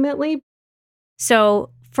time, ultimately. So,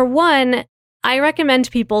 for one, I recommend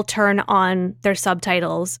people turn on their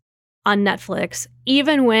subtitles on Netflix,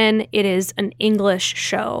 even when it is an English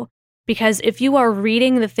show. Because if you are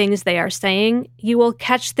reading the things they are saying, you will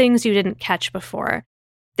catch things you didn't catch before.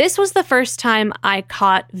 This was the first time I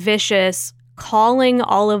caught Vicious calling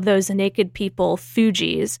all of those naked people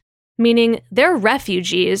Fugees, meaning they're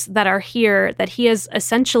refugees that are here that he has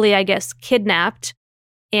essentially, I guess, kidnapped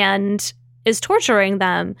and is torturing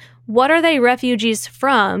them. What are they refugees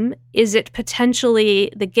from? Is it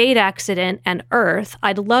potentially the gate accident and Earth?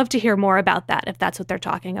 I'd love to hear more about that if that's what they're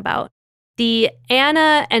talking about. The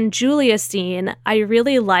Anna and Julia scene I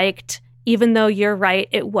really liked, even though you're right,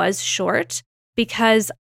 it was short, because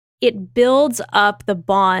it builds up the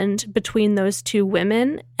bond between those two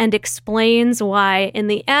women and explains why in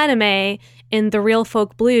the anime, in the Real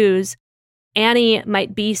Folk Blues, Annie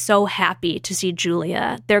might be so happy to see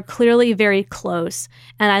Julia. They're clearly very close,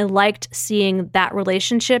 and I liked seeing that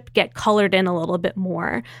relationship get colored in a little bit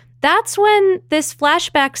more. That's when this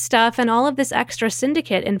flashback stuff and all of this extra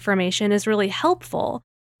syndicate information is really helpful,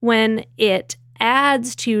 when it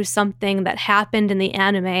adds to something that happened in the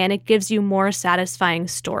anime and it gives you more satisfying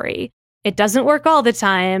story. It doesn't work all the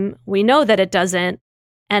time. We know that it doesn't.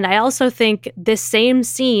 And I also think this same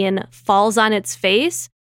scene falls on its face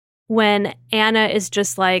when Anna is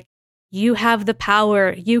just like, you have the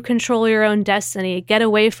power, you control your own destiny, get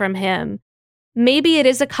away from him. Maybe it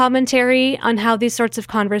is a commentary on how these sorts of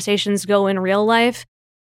conversations go in real life,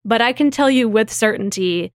 but I can tell you with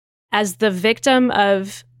certainty, as the victim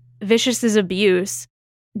of Vicious's abuse,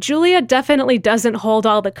 Julia definitely doesn't hold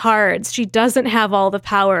all the cards. She doesn't have all the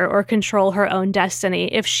power or control her own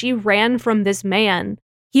destiny. If she ran from this man,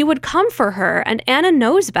 he would come for her, and Anna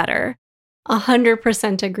knows better.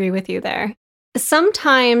 100% agree with you there.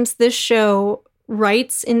 Sometimes this show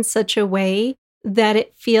writes in such a way that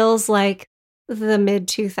it feels like the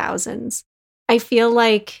mid-2000s. I feel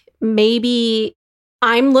like maybe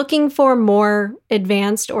I'm looking for more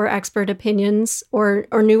advanced or expert opinions or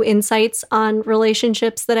new insights on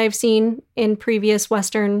relationships that I've seen in previous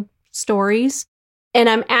Western stories. And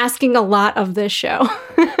I'm asking a lot of this show.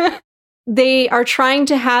 They are trying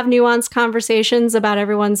to have nuanced conversations about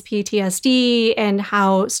everyone's PTSD and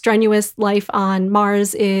how strenuous life on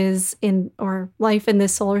Mars is or life in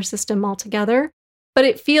this solar system altogether. But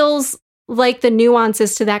it feels like the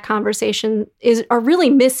nuances to that conversation are really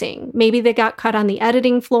missing. Maybe they got cut on the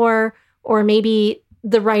editing floor, or maybe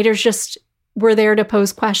the writers just were there to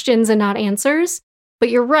pose questions and not answers.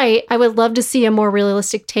 But you're right, I would love to see a more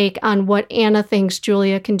realistic take on what Anna thinks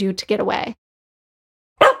Julia can do to get away.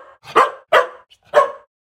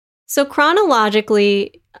 So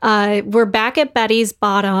chronologically, we're back at Betty's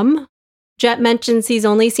bottom. Jet mentions he's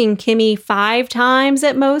only seen Kimmy 5 times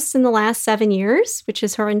at most in the last 7 years, which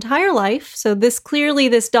is her entire life. So this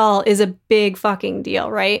doll is a big fucking deal,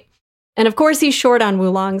 right? And of course he's short on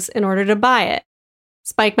Woolongs in order to buy it.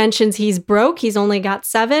 Spike mentions he's broke. He's only got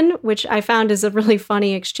 7, which I found is a really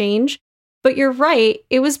funny exchange. But you're right.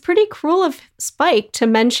 It was pretty cruel of Spike to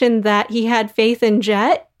mention that he had faith in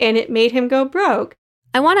Jet and it made him go broke.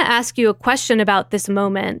 I want to ask you a question about this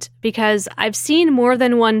moment because I've seen more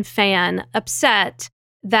than one fan upset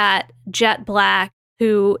that Jet Black,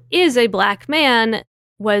 who is a black man,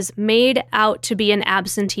 was made out to be an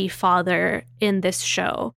absentee father in this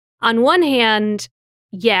show. On one hand,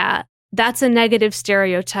 yeah, that's a negative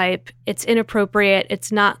stereotype. It's inappropriate.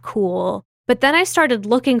 It's not cool. But then I started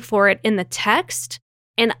looking for it in the text,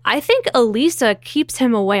 and I think Elisa keeps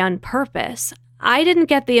him away on purpose. I didn't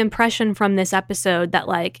get the impression from this episode that,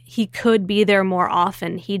 like, he could be there more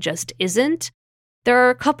often. He just isn't. There are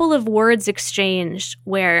a couple of words exchanged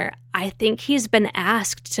where I think he's been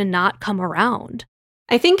asked to not come around.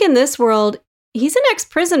 I think in this world, he's an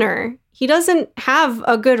ex-prisoner. He doesn't have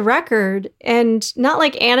a good record, and not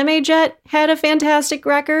like Anime Jet had a fantastic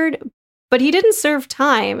record, but he didn't serve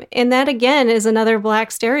time. And that, again, is another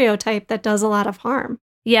black stereotype that does a lot of harm.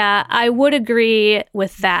 Yeah, I would agree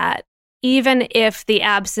with that. Even if the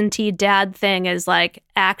absentee dad thing is like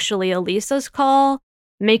actually Elisa's call,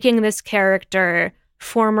 making this character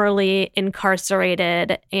formerly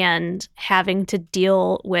incarcerated and having to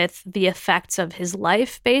deal with the effects of his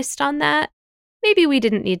life based on that, maybe we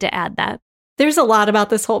didn't need to add that. There's a lot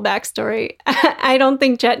about this whole backstory I don't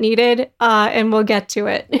think Jet needed, and we'll get to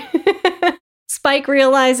it. Spike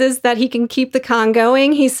realizes that he can keep the con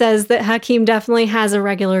going. He says that Hakeem definitely has a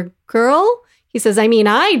regular girl. He says, I mean,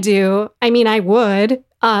 I do. I mean, I would.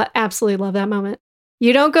 Absolutely love that moment.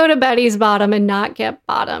 You don't go to Betty's bottom and not get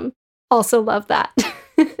bottom. Also love that.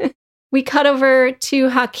 We cut over to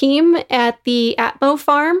Hakeem at the Atmo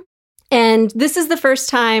farm, and this is the first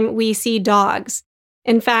time we see dogs.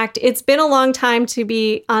 In fact, it's been a long time to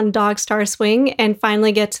be on Dog Star Swing and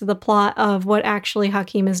finally get to the plot of what actually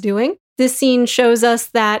Hakeem is doing. This scene shows us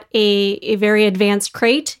that a very advanced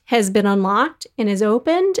crate has been unlocked and is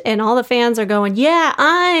opened, and all the fans are going, yeah,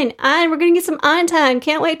 Ein, we're going to get some Ein time.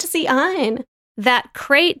 Can't wait to see Ein. That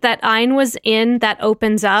crate that Ein was in that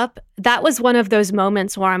opens up, that was one of those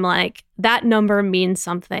moments where I'm like, that number means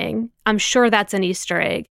something. I'm sure that's an Easter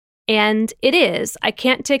egg. And it is. I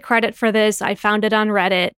can't take credit for this. I found it on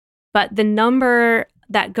Reddit. But the number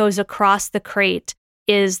that goes across the crate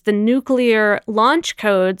is the nuclear launch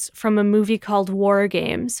codes from a movie called War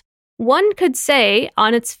Games. One could say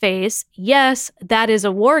on its face, yes, that is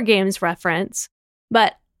a War Games reference,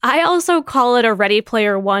 but I also call it a Ready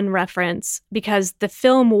Player One reference because the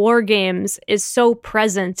film War Games is so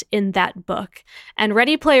present in that book. And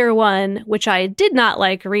Ready Player One, which I did not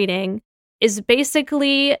like reading, is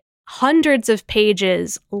basically hundreds of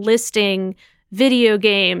pages listing video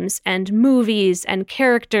games and movies and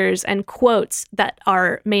characters and quotes that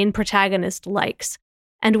our main protagonist likes.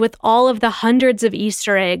 And with all of the hundreds of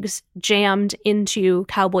Easter eggs jammed into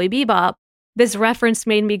Cowboy Bebop, this reference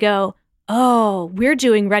made me go, oh, we're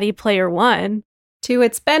doing Ready Player One. To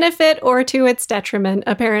its benefit or to its detriment,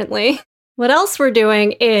 apparently. What else we're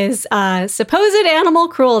doing is supposed animal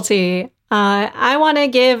cruelty. I want to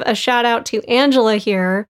give a shout out to Angela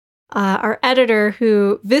here, our editor,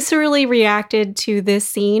 who viscerally reacted to this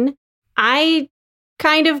scene. I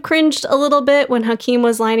kind of cringed a little bit when Hakeem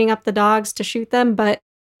was lining up the dogs to shoot them, but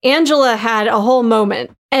Angela had a whole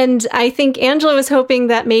moment. And I think Angela was hoping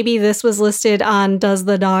that maybe this was listed on Does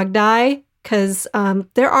the Dog Die? Because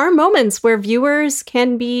there are moments where viewers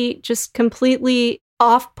can be just completely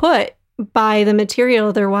off-put by the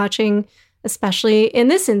material they're watching, especially in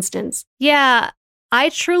this instance. Yeah, I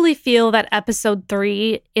truly feel that episode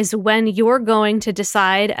 3 is when you're going to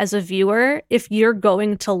decide as a viewer if you're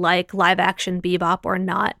going to like live-action Bebop or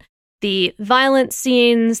not. The violent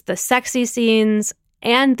scenes, the sexy scenes,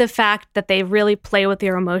 and the fact that they really play with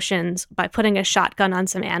your emotions by putting a shotgun on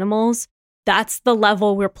some animals, that's the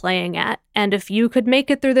level we're playing at. And if you could make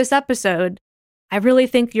it through this episode, I really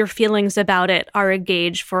think your feelings about it are a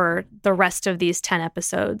gauge for the rest of these 10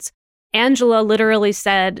 episodes. Angela literally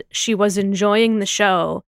said she was enjoying the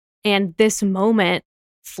show, and this moment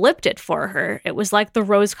flipped it for her. It was like the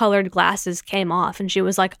rose-colored glasses came off, and she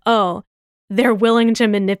was like, oh, they're willing to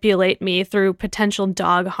manipulate me through potential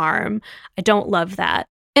dog harm. I don't love that.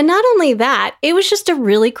 And not only that, it was just a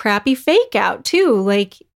really crappy fake out, too.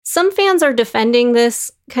 Like, some fans are defending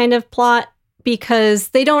this kind of plot because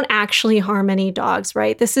they don't actually harm any dogs,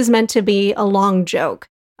 right? This is meant to be a long joke.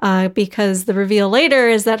 Because the reveal later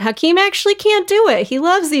is that Hakeem actually can't do it. He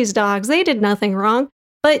loves these dogs. They did nothing wrong.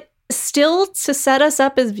 But still, to set us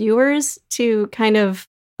up as viewers to kind of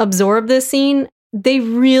absorb this scene, they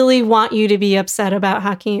really want you to be upset about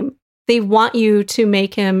Hakeem. They want you to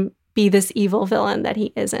make him be this evil villain that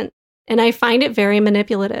he isn't. And I find it very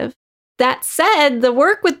manipulative. That said, the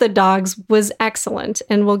work with the dogs was excellent,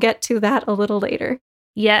 and we'll get to that a little later.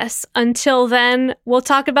 Yes, until then, we'll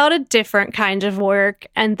talk about a different kind of work,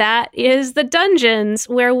 and that is the dungeons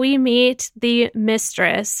where we meet the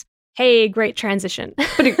mistress. Hey, great transition.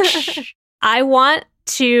 I want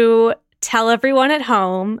to tell everyone at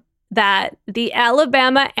home that the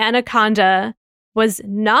Alabama Anaconda was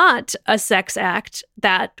not a sex act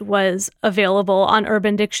that was available on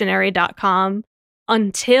urbandictionary.com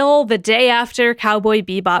until the day after Cowboy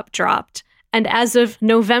Bebop dropped. And as of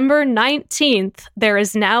November 19th, there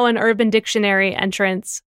is now an Urban Dictionary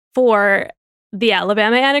entrance for the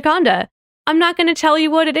Alabama Anaconda. I'm not going to tell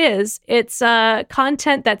you what it is. It's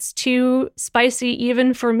content that's too spicy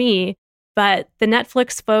even for me. But the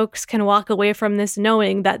Netflix folks can walk away from this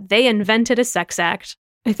knowing that they invented a sex act.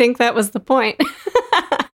 I think that was the point.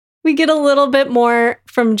 We get a little bit more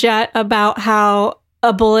from Jet about how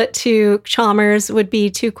a bullet to Chalmers would be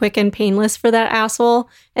too quick and painless for that asshole.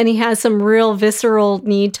 And he has some real visceral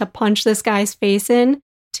need to punch this guy's face in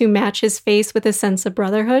to match his face with a sense of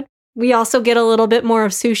brotherhood. We also get a little bit more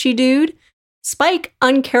of Sushi Dude. Spike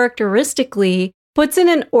uncharacteristically puts in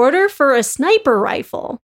an order for a sniper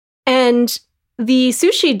rifle. And the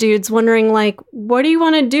Sushi Dude's wondering, like, what do you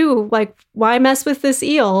want to do? Like, why mess with this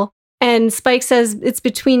eel? And Spike says, it's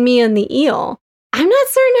between me and the eel. I'm not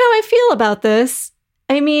certain how I feel about this.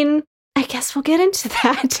 I mean, I guess we'll get into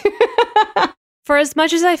that. For as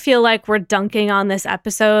much as I feel like we're dunking on this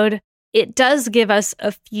episode, it does give us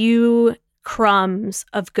a few crumbs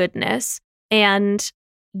of goodness. And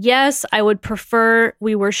yes, I would prefer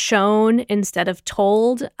we were shown instead of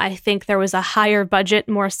told. I think there was a higher budget,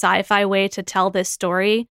 more sci-fi way to tell this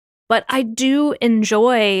story. But I do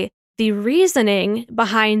enjoy the reasoning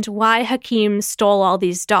behind why Hakeem stole all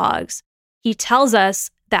these dogs. He tells us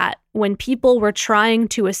that when people were trying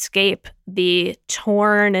to escape the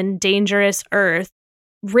torn and dangerous Earth,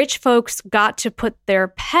 rich folks got to put their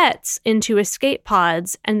pets into escape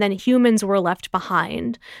pods, and then humans were left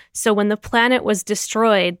behind. So when the planet was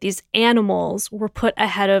destroyed, these animals were put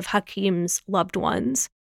ahead of Hakeem's loved ones.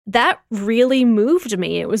 That really moved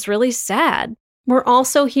me. It was really sad. We're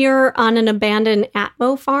also here on an abandoned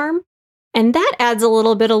Atmo farm, and that adds a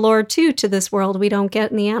little bit of lore, too, to this world we don't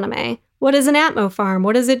get in the anime. What is an Atmo farm?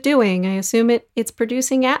 What is it doing? I assume it's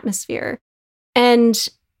producing atmosphere. And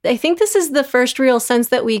I think this is the first real sense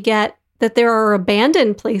that we get that there are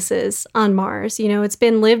abandoned places on Mars. You know, it's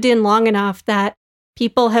been lived in long enough that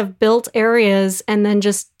people have built areas and then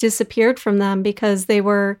just disappeared from them because they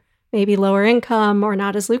were maybe lower income or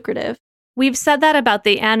not as lucrative. We've said that about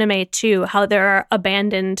the anime too, how there are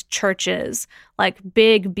abandoned churches, like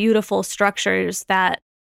big, beautiful structures that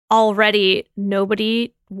already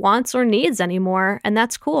nobody wants or needs anymore, and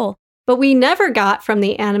that's cool. But we never got from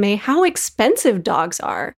the anime how expensive dogs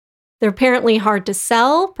are. They're apparently hard to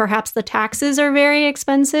sell. Perhaps the taxes are very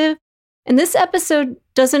expensive. And this episode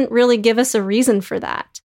doesn't really give us a reason for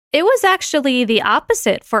that. It was actually the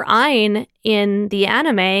opposite for Ayn in the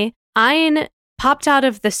anime. Ayn popped out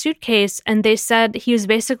of the suitcase and they said he was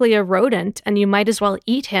basically a rodent and you might as well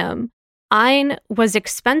eat him. Ayn was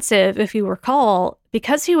expensive, if you recall,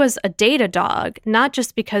 because he was a data dog, not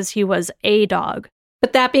just because he was a dog.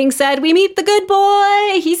 But that being said, we meet the good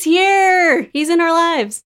boy. He's here. He's in our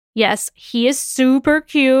lives. Yes, he is super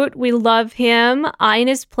cute. We love him. Ayn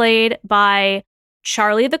is played by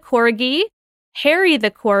Charlie the Corgi, Harry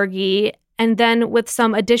the Corgi, and then with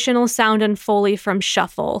some additional sound and Foley from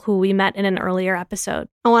Shuffle, who we met in an earlier episode.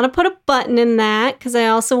 I want to put a button in that because I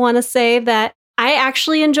also want to say that I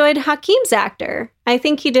actually enjoyed Hakeem's actor. I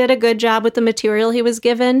think he did a good job with the material he was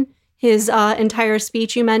given. His entire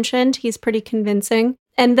speech you mentioned, he's pretty convincing.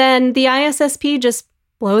 And then the ISSP just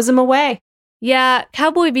blows him away. Yeah,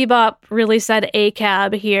 Cowboy Bebop really said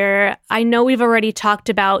ACAB here. I know we've already talked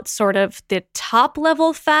about sort of the top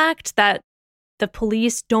level fact that the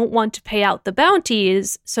police don't want to pay out the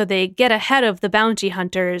bounties, so they get ahead of the bounty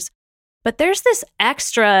hunters. But there's this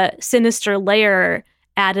extra sinister layer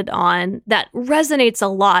added on that resonates a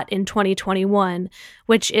lot in 2021,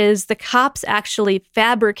 which is the cops actually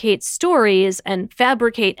fabricate stories and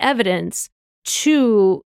fabricate evidence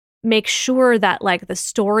to make sure that like the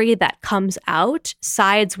story that comes out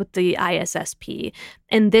sides with the ISSP.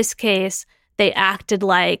 In this case, they acted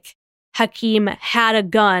like Hakeem had a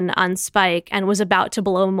gun on Spike and was about to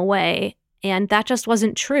blow him away, and that just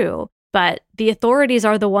wasn't true. But the authorities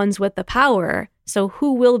are the ones with the power, so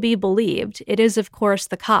who will be believed? It is, of course,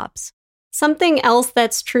 the cops. Something else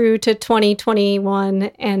that's true to 2021,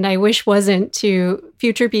 and I wish wasn't to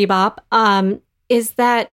future Bebop, is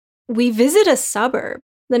that we visit a suburb.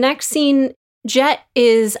 The next scene, Jet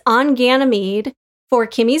is on Ganymede for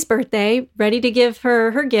Kimmy's birthday, ready to give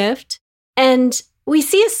her her gift. And we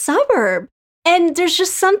see a suburb. And there's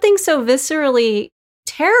just something so viscerally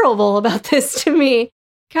terrible about this to me.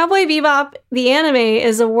 Cowboy Bebop, the anime,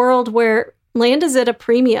 is a world where land is at a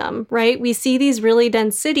premium, right? We see these really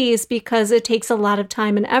dense cities because it takes a lot of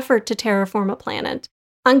time and effort to terraform a planet.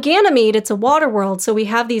 On Ganymede, it's a water world, so we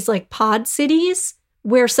have these like pod cities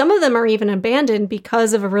where some of them are even abandoned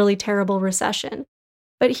because of a really terrible recession.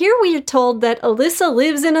 But here we are told that Alyssa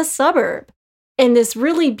lives in a suburb, in this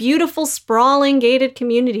really beautiful, sprawling, gated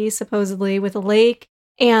community, supposedly, with a lake,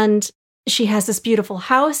 and she has this beautiful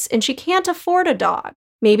house, and she can't afford a dog.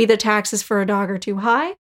 Maybe the taxes for a dog are too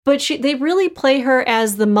high, but they really play her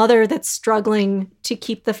as the mother that's struggling to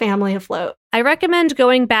keep the family afloat. I recommend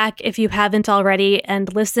going back, if you haven't already,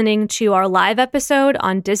 and listening to our live episode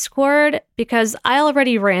on Discord, because I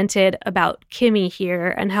already ranted about Kimmy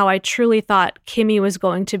here and how I truly thought Kimmy was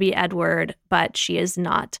going to be Edward, but she is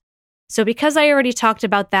not. So because I already talked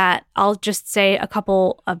about that, I'll just say a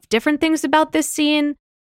couple of different things about this scene.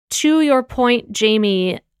 To your point,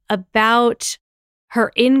 Jamie, about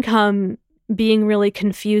her income being really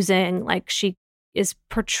confusing, like she is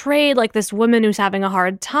portrayed like this woman who's having a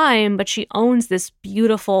hard time, but she owns this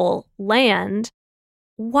beautiful land.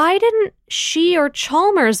 Why didn't she or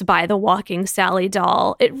Chalmers buy the Walking Sally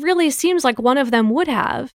doll? It really seems like one of them would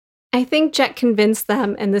have. I think Jet convinced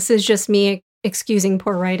them, and this is just me excusing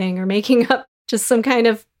poor writing or making up just some kind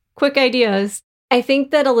of quick ideas. I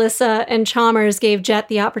think that Alyssa and Chalmers gave Jet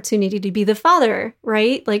the opportunity to be the father,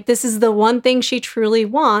 right? Like, this is the one thing she truly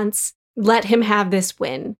wants. Let him have this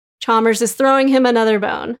win. Chalmers is throwing him another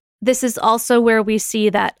bone. This is also where we see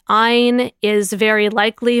that Ein is very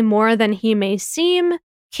likely more than he may seem.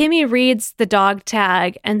 Kimmy reads the dog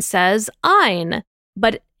tag and says Ein,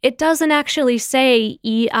 but it doesn't actually say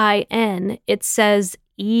E-I-N. It says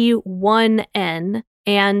E1N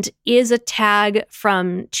and is a tag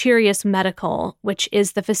from Cheerius Medical, which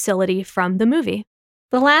is the facility from the movie.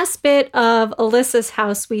 The last bit of Alyssa's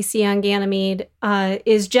house we see on Ganymede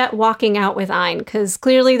is Jet walking out with Ein, because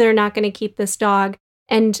clearly they're not going to keep this dog.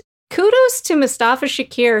 And kudos to Mustafa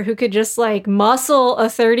Shakir, who could just like muscle a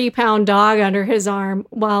 30-pound dog under his arm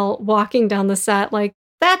while walking down the set. Like,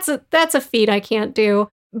 that's a feat I can't do.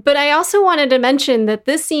 But I also wanted to mention that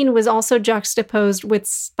this scene was also juxtaposed with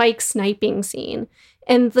Spike's sniping scene.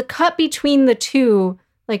 And the cut between the two,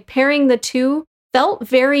 like pairing the two, felt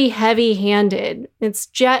very heavy-handed. It's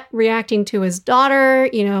Jet reacting to his daughter,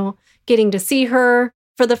 getting to see her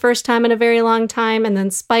for the first time in a very long time, and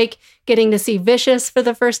then Spike getting to see Vicious for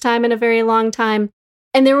the first time in a very long time.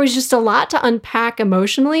 And there was just a lot to unpack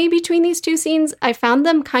emotionally between these two scenes. I found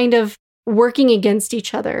them kind of working against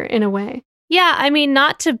each other in a way. Yeah, I mean,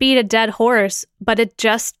 not to beat a dead horse, but it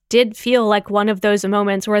just did feel like one of those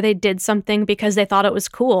moments where they did something because they thought it was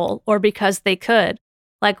cool or because they could.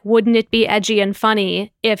 Like, wouldn't it be edgy and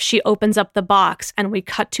funny if she opens up the box and we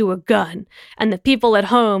cut to a gun and the people at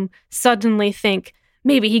home suddenly think,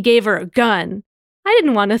 maybe he gave her a gun? I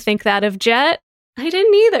didn't want to think that of Jet. I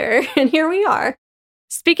didn't either, and here we are.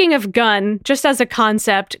 Speaking of gun, just as a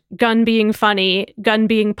concept, gun being funny, gun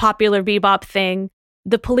being popular Bebop thing,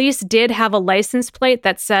 the police did have a license plate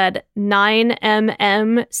that said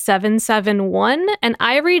 9mm771, and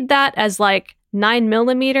I read that as like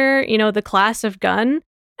 9mm, the class of gun.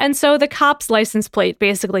 And so the cop's license plate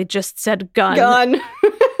basically just said gun. Gun.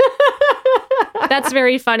 That's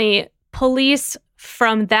very funny. Police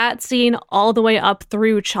from that scene all the way up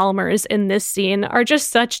through Chalmers in this scene are just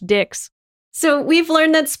such dicks. So we've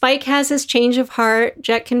learned that Spike has his change of heart.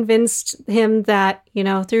 Jet convinced him that,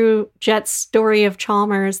 through Jet's story of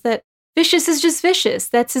Chalmers, that Vicious is just vicious.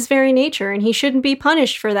 That's his very nature, and he shouldn't be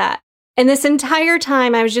punished for that. And this entire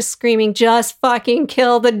time, I was just screaming, just fucking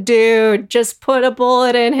kill the dude. Just put a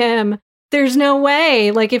bullet in him. There's no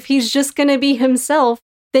way. Like, if he's just going to be himself,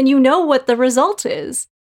 then you know what the result is.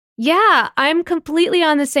 Yeah, I'm completely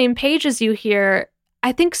on the same page as you here.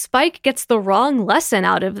 I think Spike gets the wrong lesson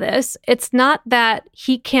out of this. It's not that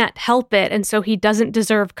he can't help it and so he doesn't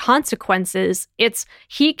deserve consequences. It's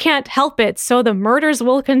he can't help it, so the murders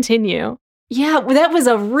will continue. Yeah, that was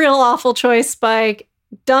a real awful choice, Spike.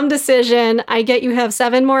 Dumb decision. I get you have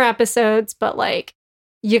 7 more episodes, but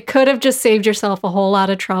you could have just saved yourself a whole lot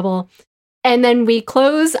of trouble. And then we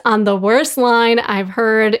close on the worst line I've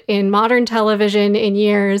heard in modern television in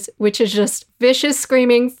years, which is just Vicious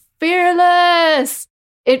screaming, "Fearless!"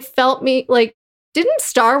 It felt me like, didn't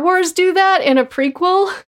Star Wars do that in a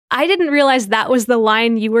prequel? I didn't realize that was the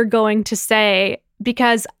line you were going to say,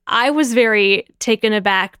 because I was very taken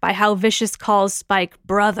aback by how Vicious calls Spike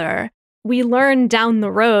brother. we learn down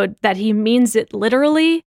the road that he means it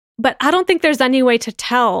literally, but I don't think there's any way to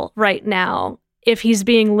tell right now if he's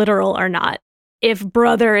being literal or not. If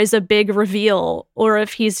brother is a big reveal or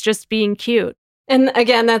if he's just being cute. And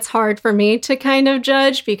again, that's hard for me to kind of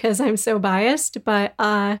judge because I'm so biased, but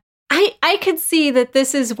I could see that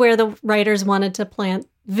this is where the writers wanted to plant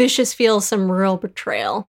Vicious feels some real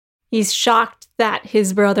betrayal. He's shocked that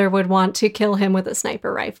his brother would want to kill him with a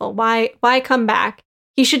sniper rifle. Why come back?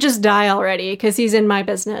 He should just die already because he's in my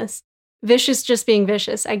business. Vicious just being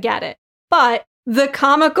vicious, I get it. But the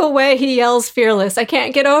comical way he yells fearless, I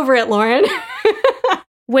can't get over it, Lauren.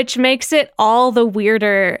 Which makes it all the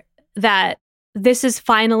weirder that this is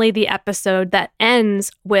finally the episode that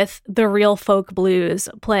ends with the Real Folk Blues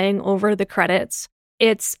playing over the credits.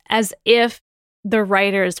 It's as if the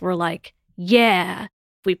writers were like, yeah,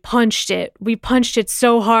 we punched it. We punched it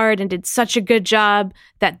so hard and did such a good job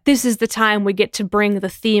that this is the time we get to bring the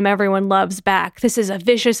theme everyone loves back. This is a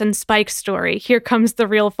Vicious and Spike story. Here comes the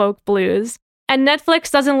Real Folk Blues. And Netflix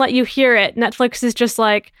doesn't let you hear it. Netflix is just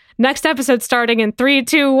like, next episode starting in 3,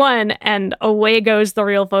 2, 1, and away goes the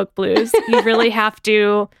Real Folk Blues. You really have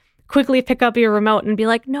to quickly pick up your remote and be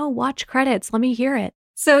like, no, watch credits. Let me hear it.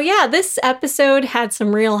 So yeah, this episode had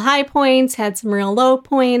some real high points, had some real low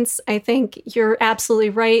points. I think you're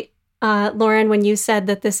absolutely right, Lauren, when you said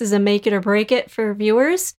that this is a make it or break it for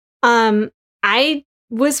viewers. I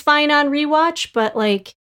was fine on rewatch, but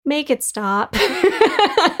like, make it stop.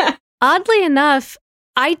 Oddly enough,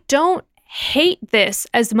 I don't hate this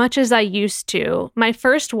as much as I used to. My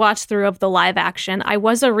first watch through of the live action, I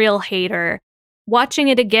was a real hater. Watching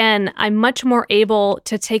it again, I'm much more able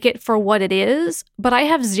to take it for what it is, but I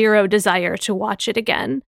have zero desire to watch it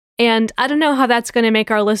again. And I don't know how that's going to make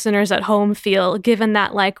our listeners at home feel, given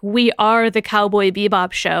that, like, we are the Cowboy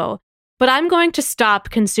Bebop show. But I'm going to stop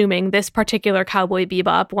consuming this particular Cowboy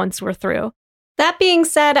Bebop once we're through. That being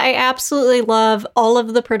said, I absolutely love all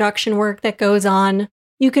of the production work that goes on.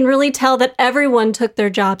 You can really tell that everyone took their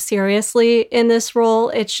job seriously in this role.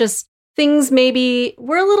 It's just things maybe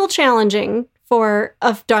were a little challenging for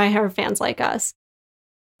diehard fans like us.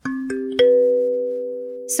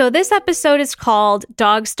 So this episode is called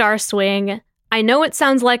Dog Star Swing. I know it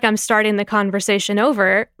sounds like I'm starting the conversation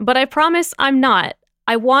over, but I promise I'm not.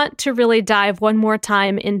 I want to really dive one more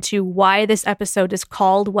time into why this episode is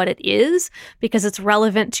called what it is, because it's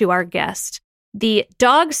relevant to our guest. The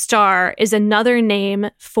Dog Star is another name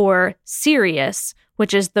for Sirius,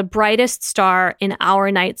 which is the brightest star in our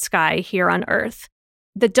night sky here on Earth.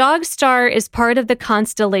 The Dog Star is part of the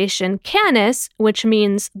constellation Canis, which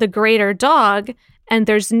means the greater dog, and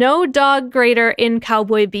there's no dog greater in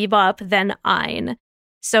Cowboy Bebop than Ein.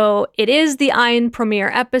 So it is the Ein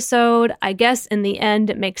premiere episode. I guess in the end,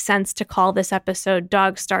 it makes sense to call this episode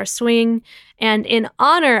Dog Star Swing. And in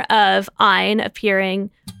honor of Ein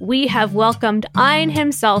appearing, we have welcomed Ein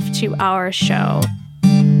himself to our show.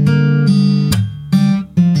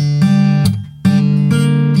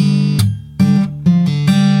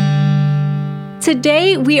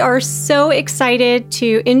 Today, we are so excited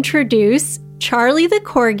to introduce Charlie the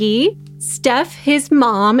Corgi, Steph, his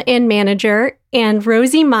mom and manager, and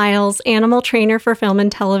Rosie Miles, animal trainer for film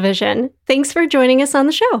and television. Thanks for joining us on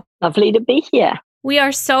the show. Lovely to be here. We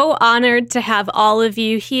are so honored to have all of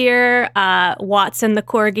you here. Watson the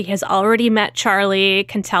Corgi has already met Charlie,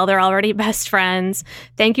 can tell they're already best friends.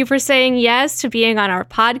 Thank you for saying yes to being on our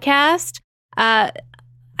podcast.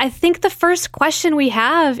 I think the first question we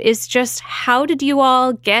have is just, how did you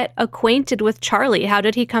all get acquainted with Charlie? How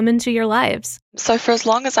did he come into your lives? So for as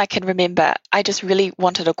long as I can remember, I just really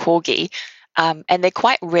wanted a Corgi. And they're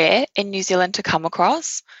quite rare in New Zealand to come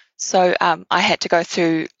across. So I had to go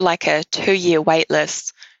through like a 2-year wait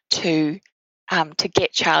list to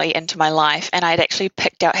get Charlie into my life. And I'd actually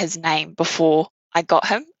picked out his name before I got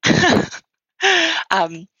him.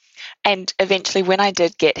 And eventually when I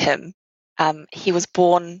did get him, he was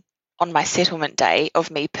born on my settlement day of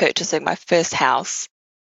me purchasing my first house.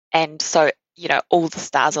 And so, you know, all the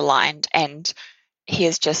stars aligned, and he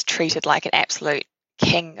is just treated like an absolute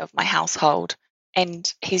king of my household.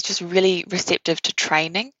 And he's just really receptive to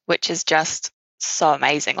training, which is just so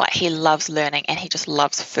amazing. Like, he loves learning and he just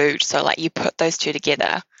loves food. So like, you put those two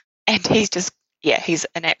together and he's just, yeah, he's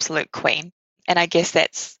an absolute queen. And I guess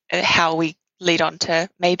that's how we lead on to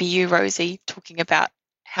maybe you, Rosie, talking about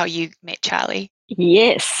how you met Charlie.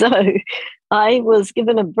 Yes, so I was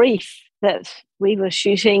given a brief that we were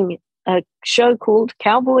shooting a show called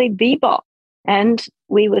Cowboy Bebop, and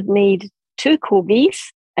we would need 2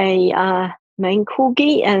 corgis, a main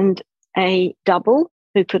corgi and a double,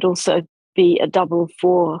 who could also be a double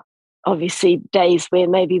for obviously days where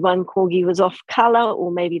maybe one corgi was off color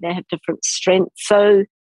or maybe they had different strengths. So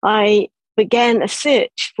I began a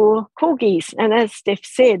search for corgis. And as Steph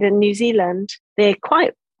said, in New Zealand, they're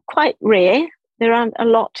quite rare. There aren't a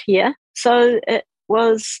lot here. So it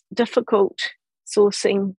was difficult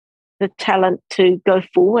sourcing the talent to go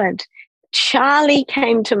forward. Charlie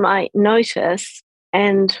came to my notice,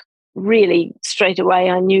 and really straight away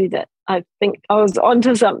I knew that I think I was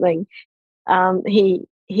onto something.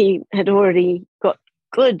 He had already got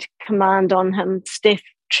good command on him. Steph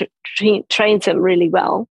trains him really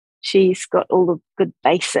well. She's got all the good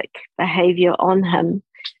basic behavior on him.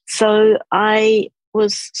 So I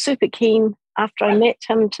was super keen after I met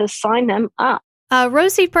him to sign him up.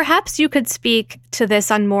 Rosie, perhaps you could speak to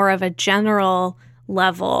this on more of a general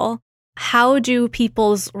level. How do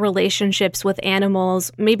people's relationships with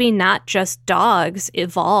animals, maybe not just dogs,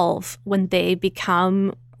 evolve when they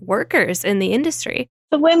become workers in the industry?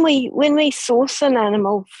 So when we source an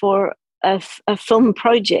animal for a film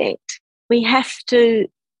project, we have to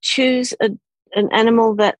choose an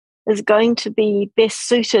animal that is going to be best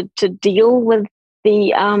suited to deal with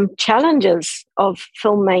the challenges of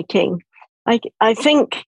filmmaking. I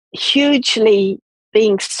think hugely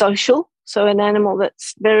being social, so an animal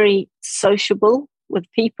that's very sociable with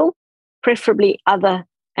people, preferably other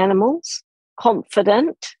animals,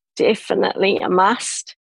 confident, definitely a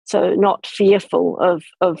must, so not fearful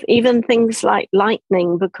of even things like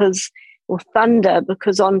lightning or thunder,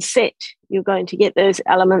 because on set you're going to get those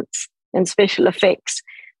elements and special effects.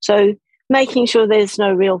 So making sure there's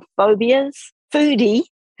no real phobias. Foodie,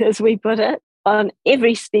 as we put it, on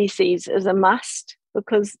every species is a must,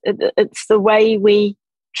 because it's the way we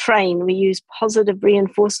train. We use positive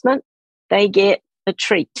reinforcement. They get a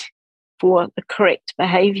treat for the correct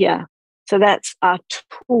behavior. So that's our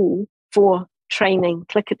tool for training,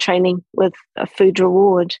 clicker training with a food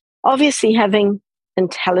reward. Obviously, having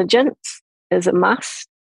intelligence is a must,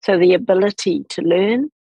 so the ability to learn,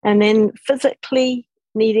 and then physically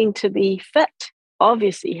needing to be fit,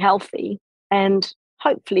 obviously healthy, and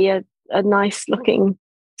hopefully a nice looking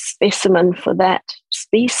specimen for that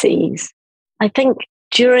species. I think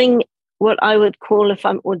during what I would call, if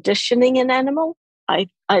I'm auditioning an animal, I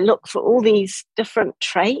look for all these different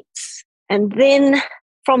traits, and then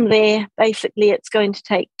from there, basically it's going to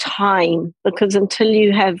take time, because until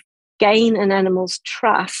you have gain an animal's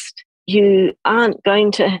trust, you aren't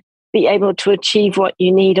going to be able to achieve what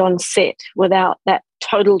you need on set without that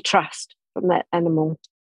total trust from that animal.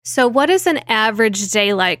 So what is an average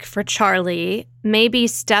day like for Charlie? Maybe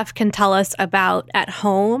Steph can tell us about at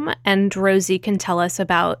home and Rosie can tell us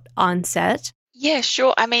about on set. Yeah,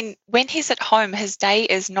 sure. I mean, when he's at home, his day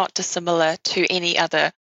is not dissimilar to any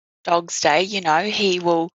other dog's day. You know, he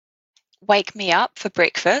will wake me up for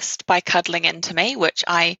breakfast by cuddling into me, which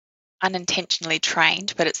I unintentionally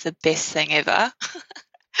trained, but it's the best thing ever.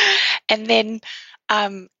 And then,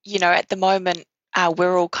 at the moment,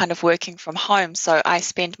 we're all kind of working from home, so I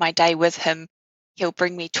spend my day with him. He'll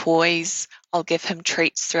bring me toys. I'll give him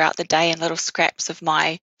treats throughout the day and little scraps of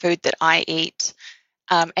my food that I eat.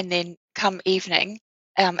 And then come evening,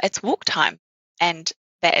 it's walk time. And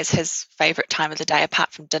that is his favourite time of the day,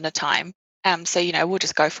 apart from dinner time. So, we'll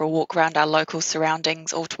just go for a walk around our local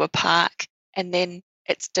surroundings or to a park. And then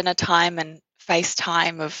it's dinner time and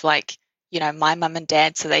FaceTime of my mum and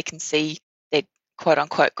dad, so they can see their quote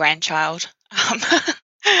unquote grandchild.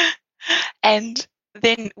 And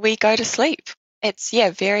then we go to sleep. It's,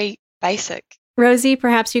 very basic. Rosie,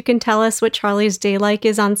 perhaps you can tell us what Charlie's day like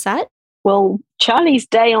is on set? Well, Charlie's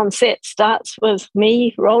day on set starts with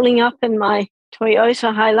me rolling up in my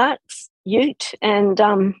Toyota Hilux ute and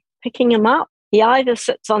picking him up. He either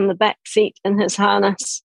sits on the back seat in his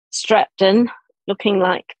harness, strapped in, looking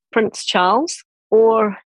like Prince Charles,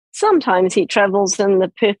 or sometimes he travels in the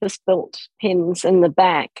purpose-built pens in the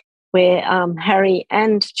back, where Harry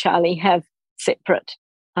and Charlie have separate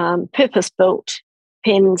purpose-built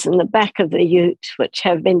pens in the back of the ute, which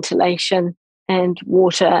have ventilation and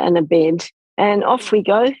water and a bed. And off we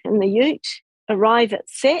go in the ute, arrive at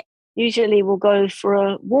set. Usually we'll go for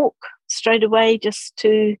a walk straight away just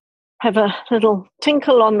to have a little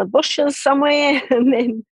tinkle on the bushes somewhere, and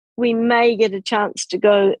then we may get a chance to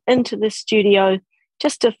go into the studio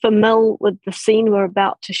just to familiar with the scene we're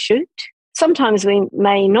about to shoot. Sometimes we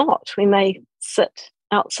may not. We may sit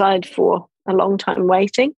outside for a long time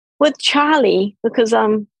waiting. With Charlie, because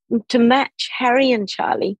to match Harry and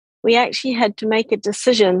Charlie, we actually had to make a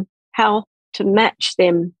decision how to match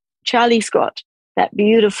them. Charlie's got that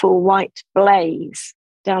beautiful white blaze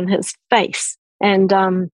down his face, and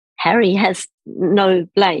Harry has no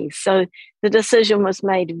blaze. So the decision was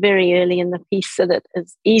made very early in the piece that it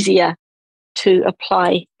is easier to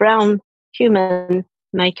apply brown human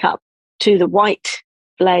makeup to the white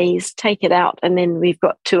blaze, take it out, and then we've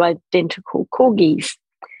got two identical corgis.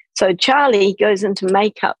 So Charlie goes into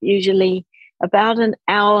makeup usually about an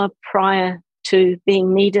hour prior to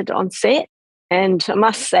being needed on set. And I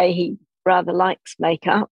must say he rather likes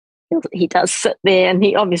makeup. He does sit there and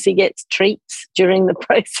he obviously gets treats during the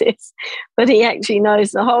process, but he actually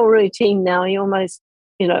knows the whole routine now. He almost,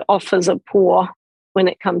 offers a paw when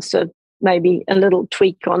it comes to maybe a little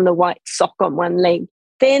tweak on the white sock on one leg.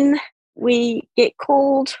 Then we get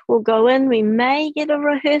called, we'll go in, we may get a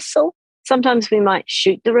rehearsal. Sometimes we might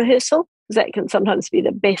shoot the rehearsal, because that can sometimes be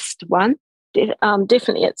the best one.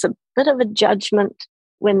 Definitely, it's a bit of a judgment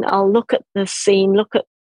when I'll look at the scene, look at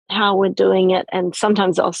how we're doing it, and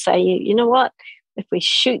sometimes I'll say, you know what, if we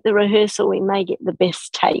shoot the rehearsal, we may get the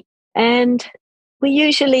best take. And we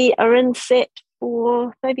usually are on set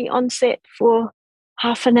for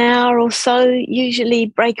half an hour or so, usually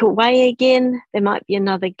break away again. There might be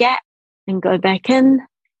another gap and go back in,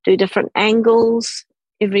 do different angles.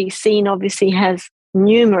 Every scene obviously has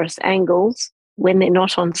numerous angles. When they're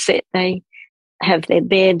not on set, they have their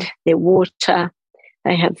bed, their water,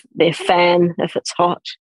 they have their fan if it's hot,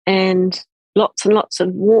 and lots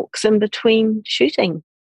of walks in between shooting.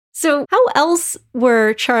 So how else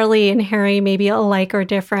were Charlie and Harry maybe alike or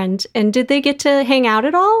different? And did they get to hang out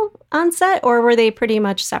at all on set, or were they pretty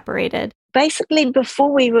much separated? Basically,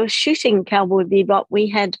 before we were shooting Cowboy Bebop, we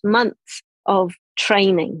had months of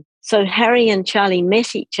training. So Harry and Charlie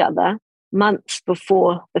met each other months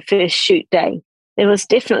before the first shoot day. There was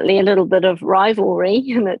definitely a little bit of rivalry,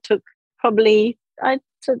 and it took probably, I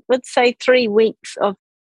would say, 3 weeks of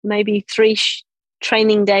maybe 3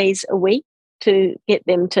 training days a week to get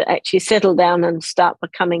them to actually settle down and start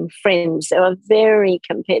becoming friends. They were very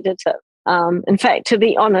competitive. In fact, to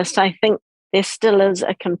be honest, I think there still is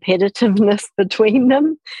a competitiveness between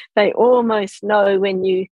them. They almost know when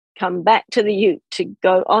you come back to the ute to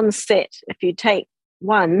go on set. If you take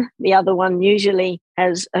one, the other one usually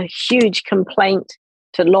has a huge complaint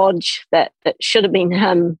to lodge that it should have been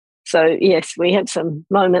him. So yes, we have some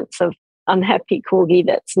moments of unhappy corgi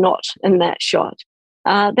that's not in that shot.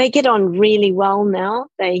 They get on really well now.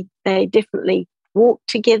 They definitely walk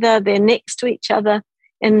together. They're next to each other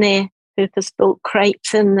in their purpose-built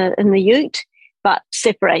crates in the ute, but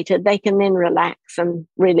separated. They can then relax and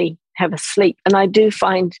really have a sleep. And I do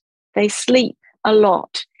find they sleep a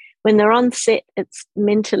lot. When they're on set, it's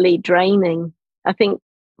mentally draining. I think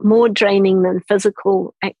more draining than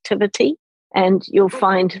physical activity. And you'll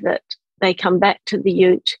find that they come back to the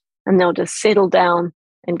ute and they'll just settle down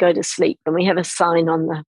and go to sleep. And we have a sign on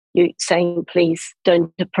the ute saying, please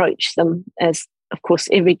don't approach them, as of course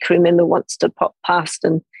every crew member wants to pop past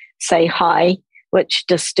and say hi, which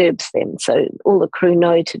disturbs them. So all the crew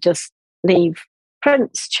know to just leave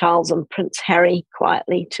Prince Charles and Prince Harry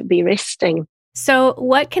quietly to be resting. So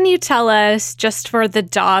what can you tell us, just for the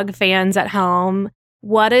dog fans at home,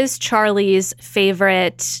 what is Charlie's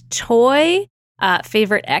favorite toy,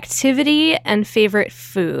 favorite activity, and favorite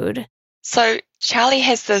food? So Charlie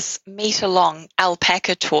has this meter-long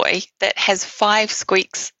alpaca toy that has 5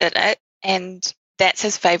 squeaks in it, and that's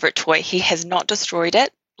his favorite toy. He has not destroyed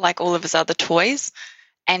it like all of his other toys,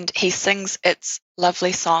 and he sings its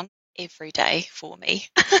lovely song every day for me.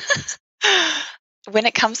 When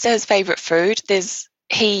it comes to his favorite food,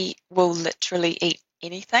 he will literally eat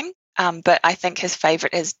anything, but I think his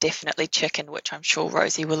favorite is definitely chicken, which I'm sure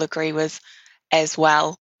Rosie will agree with as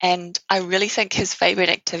well. And I really think his favorite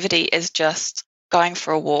activity is just going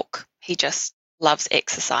for a walk. He just loves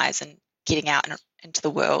exercise and getting out into the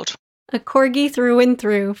world. A corgi through and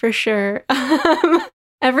through, for sure.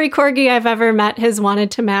 Every corgi I've ever met has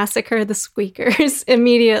wanted to massacre the squeakers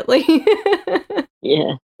immediately.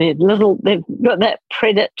 Yeah, they've got that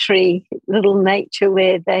predatory little nature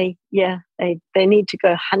where they need to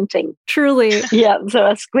go hunting. Truly. Yeah, so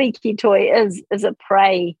a squeaky toy is a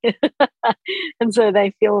prey. And so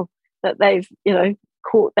they feel that they've,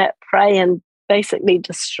 caught that prey and basically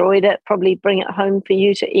destroyed it, probably bring it home for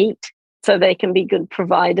you to eat so they can be good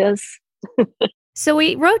providers. So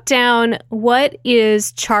we wrote down what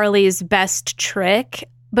is Charlie's best trick,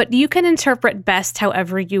 but you can interpret best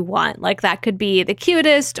however you want. Like that could be the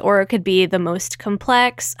cutest or it could be the most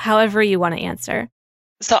complex, however you want to answer.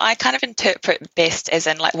 So I kind of interpret best as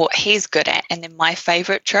in like what he's good at and then my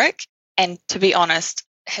favorite trick. And to be honest,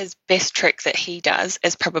 his best trick that he does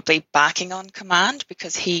is probably barking on command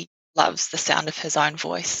because he loves the sound of his own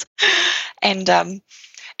voice. And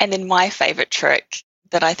then my favorite trick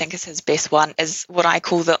that I think is his best one is what I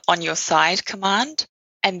call the on your side command.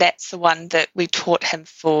 And that's the one that we taught him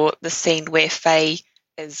for the scene where Faye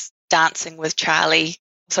is dancing with Charlie.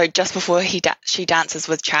 So just before she dances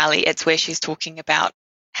with Charlie, it's where she's talking about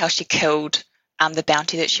how she killed the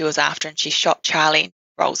bounty that she was after, and she shot Charlie and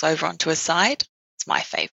rolls over onto his side. It's my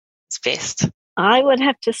favourite. It's best. I would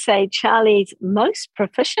have to say Charlie's most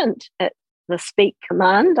proficient at the speak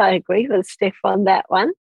command. I agree with Steph on that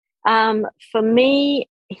one. For me,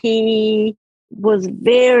 he was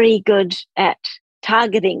very good at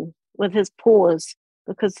targeting with his paws,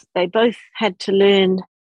 because they both had to learn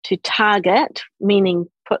to target, meaning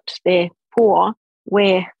put their paw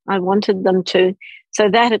where I wanted them to. So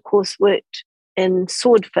that, of course, worked in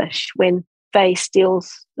Swordfish when Faye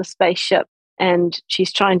steals the spaceship and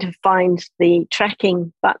she's trying to find the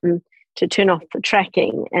tracking button to turn off the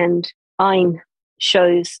tracking, and Ein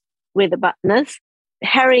shows where the button is.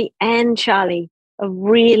 Harry and Charlie are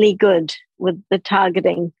really good with the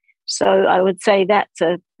targeting. So I would say that's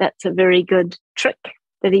a very good trick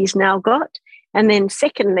that he's now got. And then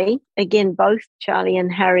secondly, again, both Charlie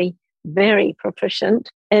and Harry, very proficient,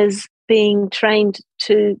 is being trained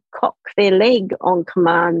to cock their leg on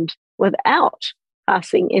command without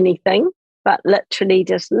passing anything, but literally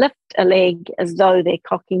just lift a leg as though they're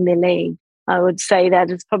cocking their leg. I would say that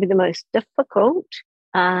is probably the most difficult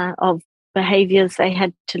of behaviors they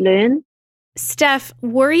had to learn. Steph,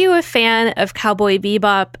 were you a fan of Cowboy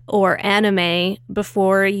Bebop or anime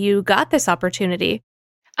before you got this opportunity?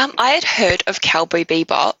 I had heard of Cowboy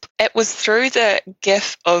Bebop. It was through the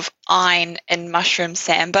gif of Ein in Mushroom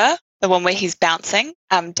Samba, the one where he's bouncing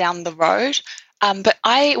down the road. But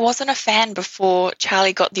I wasn't a fan before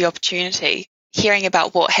Charlie got the opportunity. Hearing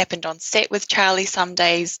about what happened on set with Charlie some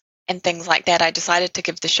days and things like that, I decided to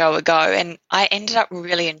give the show a go, and I ended up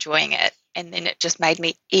really enjoying it. And then it just made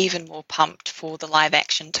me even more pumped for the live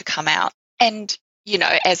action to come out. And, you know,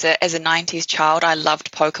 as a 90s child, I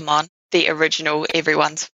loved Pokemon, the original,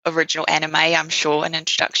 everyone's original anime, I'm sure, an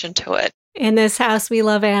introduction to it. In this house, we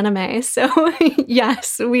love anime. So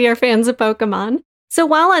yes, we are fans of Pokemon. So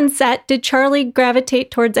while on set, did Charlie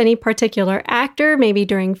gravitate towards any particular actor, maybe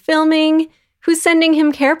during filming? Who's sending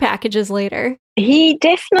him care packages later? He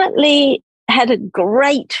definitely had a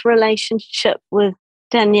great relationship with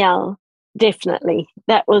Danielle. Definitely.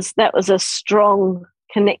 That was a strong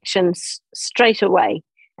connection straight away.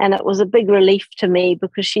 And it was a big relief to me,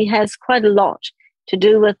 because she has quite a lot to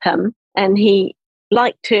do with him. And he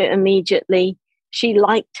liked her immediately. She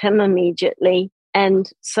liked him immediately. And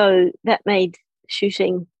so that made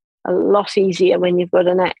shooting a lot easier when you've got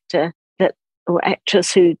an actor or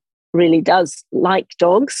actress who really does like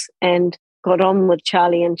dogs and got on with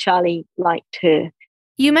Charlie, and Charlie liked her.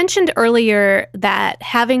 You mentioned earlier that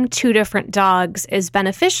having two different dogs is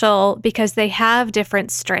beneficial because they have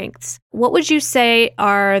different strengths. What would you say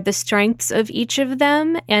are the strengths of each of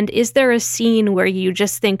them? And is there a scene where you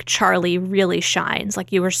just think Charlie really shines,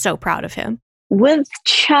 like you were so proud of him? With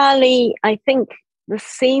Charlie, I think the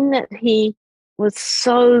scene that he was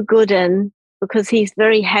so good in, because he's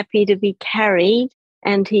very happy to be carried,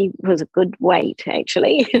 and he was a good weight,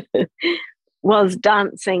 actually, was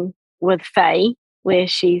dancing with Faye, where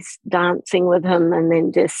she's dancing with him and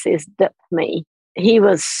then just says, "Dip me." He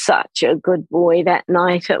was such a good boy that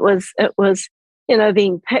night. It was,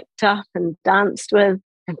 being picked up and danced with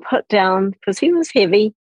and put down, because he was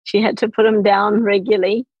heavy. She had to put him down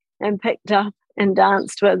regularly and picked up and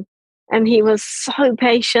danced with. And he was so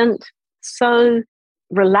patient, so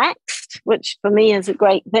relaxed, which for me is a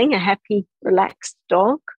great thing, a happy, relaxed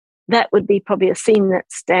dog. That would be probably a scene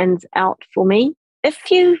that stands out for me.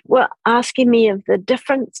 If you were asking me of the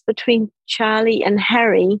difference between Charlie and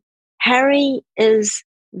Harry, Harry is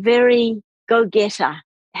very go-getter.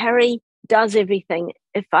 Harry does everything.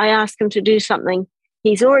 If I ask him to do something,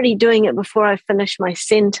 he's already doing it before I finish my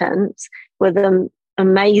sentence, with an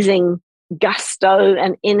amazing gusto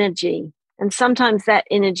and energy. And sometimes that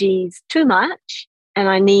energy is too much and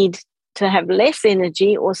I need to have less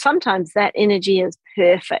energy, or sometimes that energy is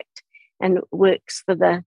perfect and works for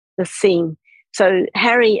the scene. So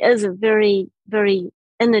Harry is a very, very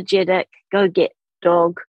energetic, go-get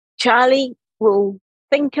dog. Charlie will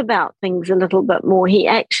think about things a little bit more. He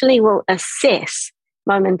actually will assess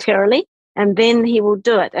momentarily, and then he will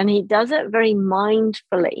do it. And he does it very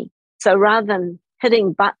mindfully. So rather than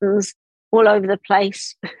hitting buttons all over the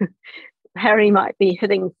place, Harry might be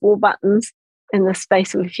hitting 4 buttons in the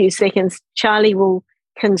space of a few seconds. Charlie will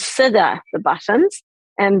consider the buttons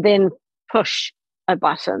and then push a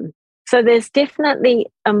button. So there's definitely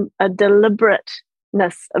a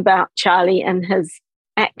deliberateness about Charlie and his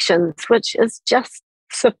actions, which is just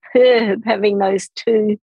superb having those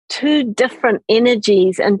two different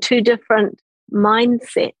energies and two different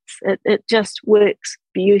mindsets. It just works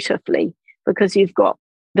beautifully because you've got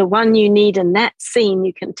the one you need in that scene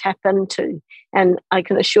you can tap into. And I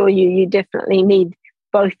can assure you, you definitely need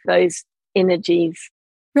both those energies.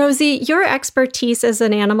 Rosie, your expertise as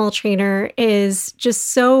an animal trainer is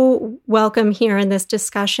just so welcome here in this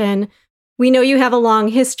discussion. We know you have a long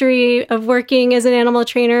history of working as an animal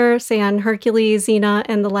trainer, say on Hercules, Xena,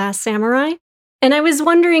 and The Last Samurai. And I was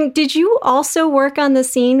wondering, did you also work on the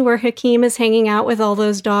scene where Hakeem is hanging out with all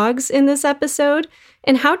those dogs in this episode?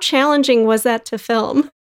 And how challenging was that to film?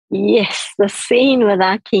 Yes, the scene with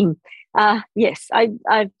Hakeem. Yes,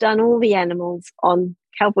 I've done all the animals on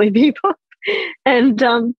Cowboy Bebop. And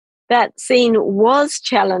that scene was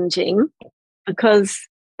challenging because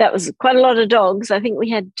that was quite a lot of dogs. I think we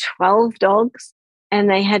had 12 dogs and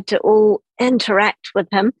they had to all interact with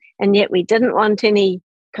him. And yet we didn't want any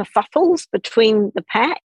kerfuffles between the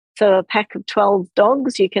pack. So a pack of 12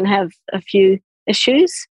 dogs, you can have a few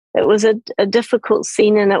issues. It was a difficult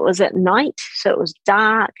scene and it was at night. So it was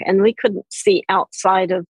dark and we couldn't see outside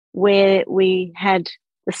of where we had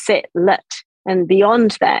the set lit. And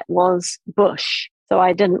beyond that was bush. So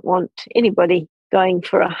I didn't want anybody going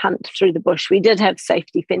for a hunt through the bush. We did have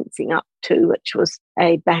safety fencing up too, which was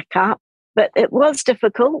a backup. But it was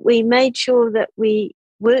difficult. We made sure that we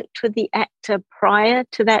worked with the actor prior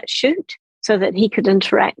to that shoot so that he could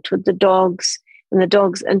interact with the dogs and the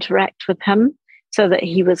dogs interact with him so that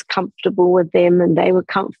he was comfortable with them and they were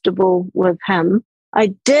comfortable with him.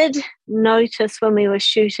 I did notice when we were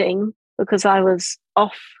shooting, because I was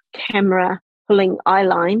off camera pulling eye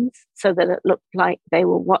lines so that it looked like they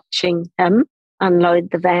were watching him unload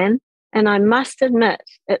the van. And I must admit,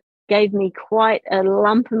 it gave me quite a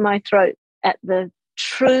lump in my throat at the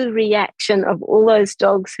true reaction of all those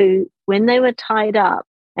dogs who, when they were tied up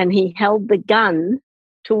and he held the gun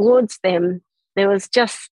towards them, there was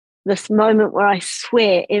just this moment where I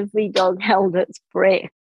swear every dog held its breath.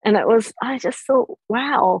 And I just thought,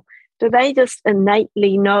 wow, do they just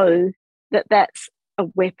innately know that that's a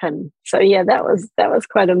weapon? So yeah, that was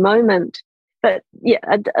quite a moment. But yeah,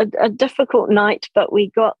 a difficult night, but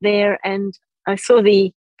we got there and I saw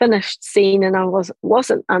the finished scene and I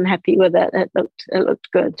wasn't unhappy with it. It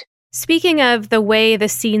looked good. Speaking of the way the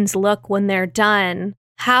scenes look when they're done,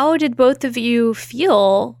 how did both of you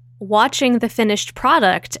feel watching the finished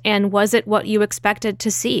product, and was it what you expected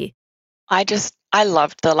to see? I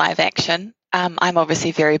loved the live action. I'm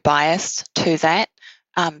obviously very biased to that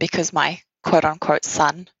because my quote-unquote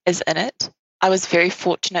son is in it. I was very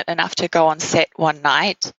fortunate enough to go on set one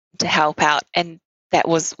night to help out, and that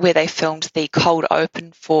was where they filmed the cold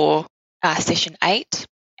open for session 8.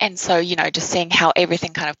 And so, just seeing how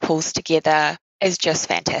everything kind of pulls together is just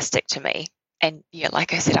fantastic to me. And yeah,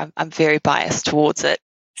 like I said, I'm very biased towards it.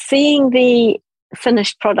 Seeing the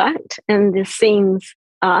finished product and the scenes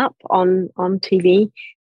up on TV,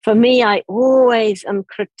 for me, I always am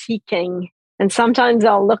critiquing. And sometimes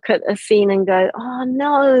I'll look at a scene and go, oh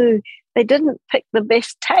no, they didn't pick the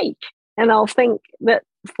best take. And I'll think that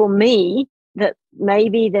for me, that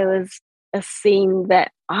maybe there was a scene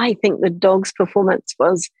that I think the dog's performance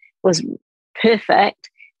was perfect,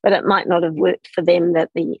 but it might not have worked for them, that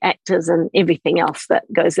the actors and everything else that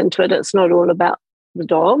goes into it, it's not all about the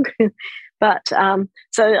dog. But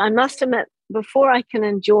so I must admit, before I can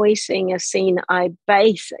enjoy seeing a scene, I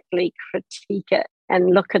basically critique it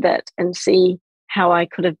and look at it and see how I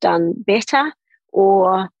could have done better,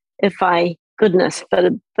 or if I, goodness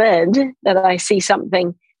forbid, that I see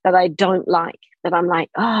something that I don't like, that I'm like,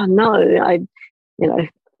 oh no,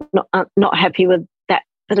 not happy with that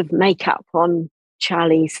bit of makeup on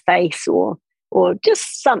Charlie's face or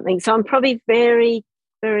just something. So I'm probably very,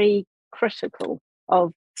 very critical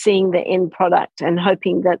of seeing the end product and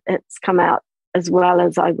hoping that it's come out as well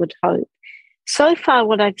as I would hope. So far,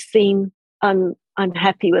 what I've seen, I'm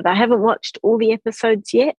happy with. I haven't watched all the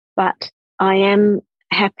episodes yet, but I am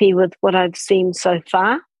happy with what I've seen so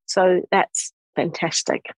far. So that's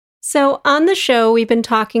fantastic. So on the show, we've been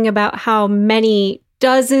talking about how many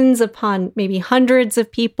dozens upon maybe hundreds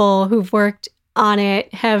of people who've worked on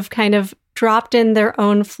it have kind of dropped in their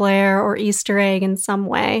own flair or Easter egg in some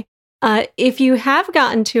way. If you have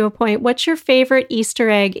gotten to a point, what's your favorite Easter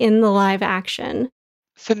egg in the live action?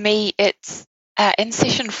 For me, it's in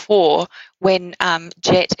session 4 when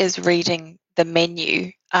Jet is reading the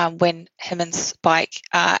menu when him and Spike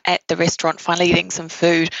are at the restaurant finally eating some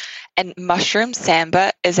food, and mushroom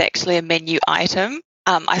samba is actually a menu item.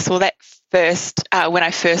 I saw that first when I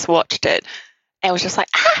first watched it and was just like,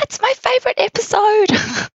 it's my favorite episode.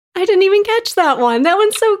 I didn't even catch that one. That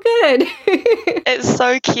one's so good. It's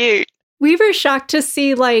so cute. We were shocked to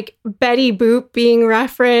see like Betty Boop being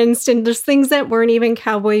referenced and just things that weren't even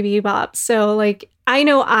Cowboy Bebop. So like, I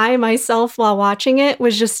know I myself while watching it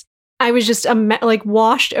was just like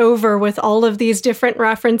washed over with all of these different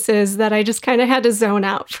references that I just kind of had to zone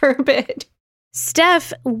out for a bit.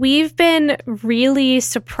 Steph, we've been really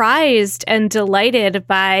surprised and delighted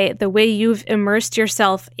by the way you've immersed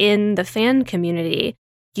yourself in the fan community.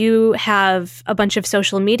 You have a bunch of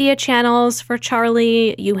social media channels for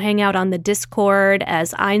Charlie. You hang out on the Discord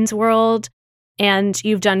as Einsworld, and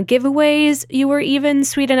you've done giveaways. You were even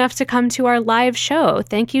sweet enough to come to our live show.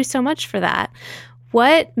 Thank you so much for that.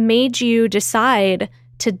 What made you decide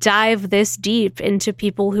to dive this deep into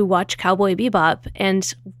people who watch Cowboy Bebop,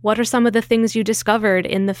 and what are some of the things you discovered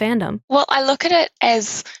in the fandom? Well, I look at it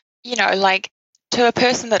as, like to a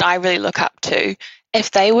person that I really look up to,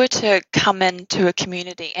 if they were to come into a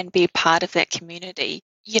community and be a part of that community,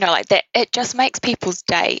 like that, it just makes people's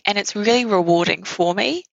day, and it's really rewarding for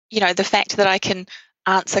me. The fact that I can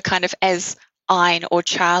answer kind of as Ein or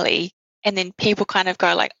Charlie, and then people kind of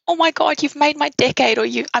go like, oh my God, you've made my decade, or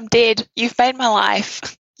I'm dead, you've made my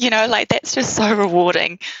life. Like that's just so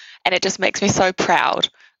rewarding. And it just makes me so proud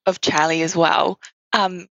of Charlie as well.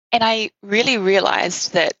 And I really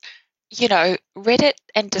realized that, Reddit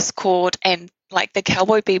and Discord and like the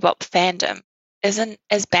Cowboy Bebop fandom isn't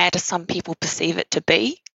as bad as some people perceive it to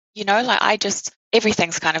be.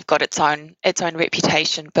 Everything's kind of got its own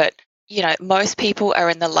reputation, but, most people are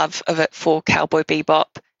in the love of it for Cowboy Bebop.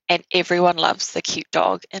 And everyone loves the cute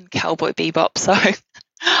dog in Cowboy Bebop. So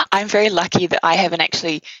I'm very lucky that I haven't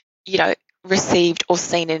actually, received or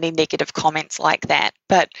seen any negative comments like that.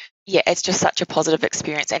 But yeah, it's just such a positive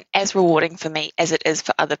experience and as rewarding for me as it is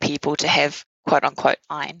for other people to have quote unquote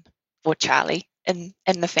Ein or Charlie in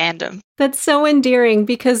the fandom. That's so endearing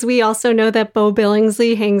because we also know that Bo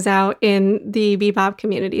Billingsley hangs out in the Bebop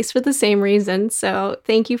communities for the same reason. So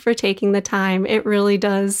thank you for taking the time. It really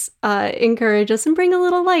does encourage us and bring a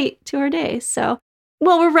little light to our day. So,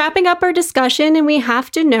 well, we're wrapping up our discussion and we have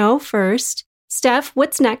to know first, Steph,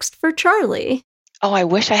 what's next for Charlie? Oh, I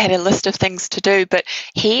wish I had a list of things to do, but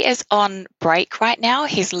he is on break right now.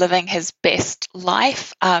 He's living his best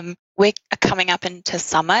life. We're coming up into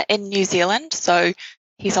summer in New Zealand, so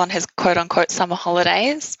he's on his quote-unquote summer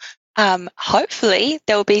holidays. Hopefully,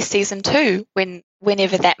 there will be season 2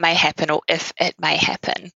 whenever that may happen or if it may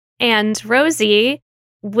happen. And Rosie,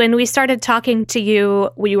 when we started talking to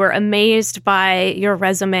you, we were amazed by your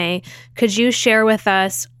resume. Could you share with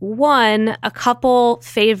us, one, a couple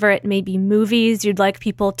favorite maybe movies you'd like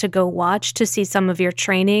people to go watch to see some of your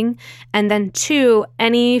training? And then 2,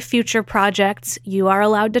 any future projects you are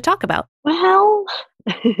allowed to talk about? Well,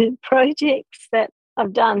 projects that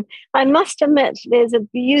I've done. I must admit, there's a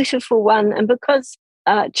beautiful one. And because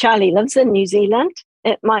Charlie lives in New Zealand,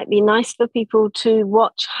 it might be nice for people to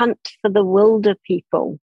watch Hunt for the Wilder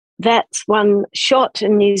People. That's one shot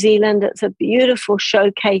in New Zealand. It's a beautiful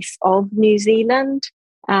showcase of New Zealand.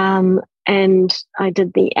 And I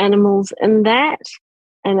did the animals in that.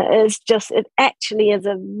 And it actually is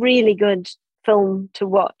a really good film to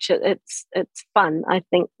watch. It's fun. I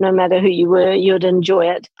think no matter who you were, you'd enjoy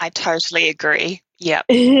it. I totally agree. Yeah.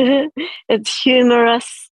 It's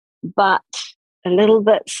humorous, but a little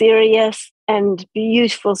bit serious and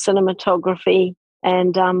beautiful cinematography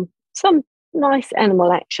and some nice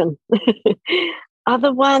animal action.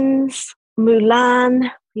 Other ones,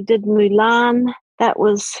 Mulan. We did Mulan. That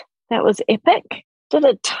was epic. Did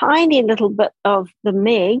a tiny little bit of The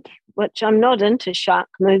Meg, which I'm not into shark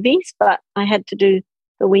movies, but I had to do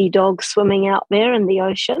the wee dog swimming out there in the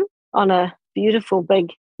ocean on a beautiful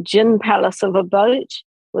big gin palace of a boat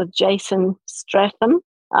with Jason Statham.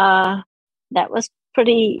 That was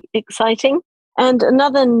pretty exciting. And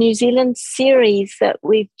another New Zealand series that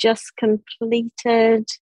we've just completed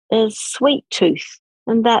is Sweet Tooth,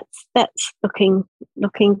 and that's looking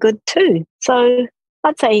good too. So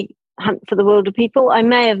I'd say Hunt for the Wilder People. I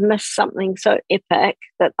may have missed something so epic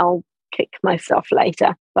that I'll kick myself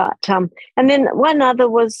later. But and then one other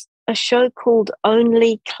was a show called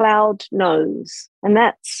Only Cloud Knows, and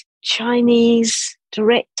that's Chinese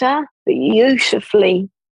director, beautifully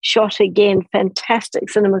shot again, fantastic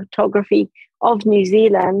cinematography of New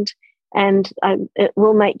Zealand, and it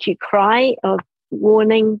will make you cry.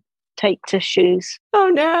 Warning, take tissues. Oh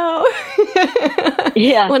no.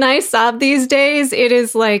 Yeah. When I sob these days, it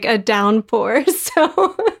is like a downpour.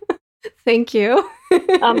 So thank you.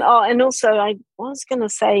 And also I was going to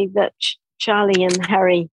say that Charlie and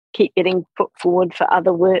Harry keep getting put forward for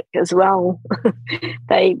other work as well.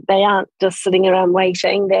 They aren't just sitting around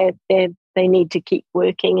waiting. They're they need to keep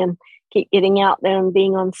working and keep getting out there and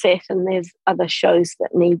being on set. And there's other shows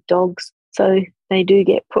that need dogs. So they do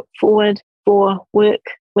get put forward for work.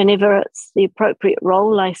 Whenever it's the appropriate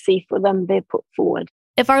role I see for them, they're put forward.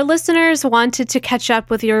 If our listeners wanted to catch up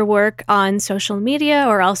with your work on social media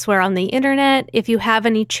or elsewhere on the internet, if you have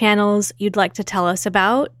any channels you'd like to tell us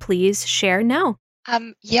about, please share now.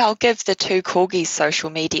 I'll give the two Corgis social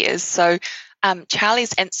medias. So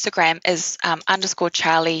Charlie's Instagram is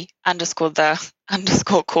 _Charlie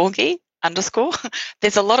 _ Corgi _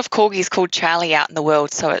 There's a lot of Corgis called Charlie out in the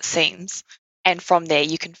world, so it seems. And from there,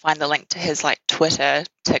 you can find the link to his Twitter,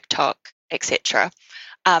 TikTok, etc.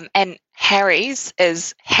 And Harry's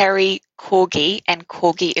is Harry Corgi, and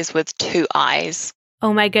Corgi is with 2 I's.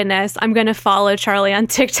 Oh my goodness. I'm going to follow Charlie on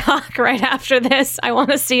TikTok right after this. I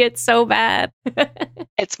want to see it so bad.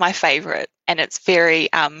 It's my favorite, and it's very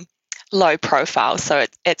low profile, so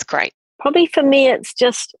it's great. Probably for me, it's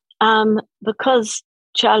just because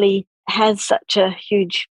Charlie has such a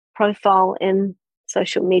huge profile in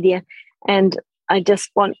social media, and I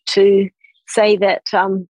just want to say that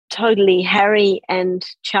totally Harry and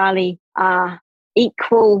Charlie are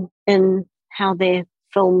equal in how they're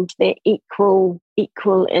filmed. They're equal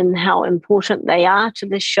in how important they are to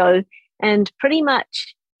the show, and pretty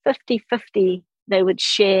much 50-50 they would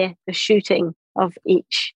share the shooting of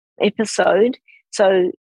each episode.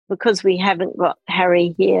 So because we haven't got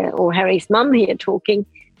Harry here or Harry's mum here talking,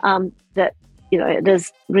 that it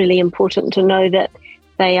is really important to know that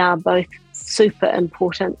they are both super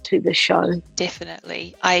important to the show.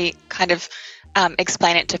 Definitely. I kind of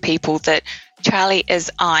explain it to people that Charlie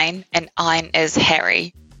is Ein and Ein is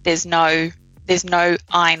Harry. There's no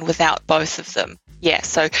Ein without both of them. Yeah,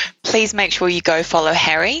 so please make sure you go follow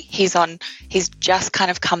Harry. He's just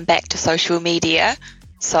kind of come back to social media.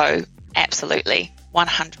 So absolutely,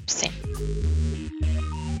 100%.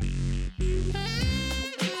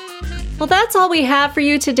 Well, that's all we have for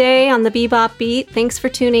you today on the Bebop Beat. Thanks for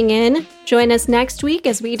tuning in. Join us next week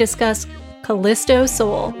as we discuss Callisto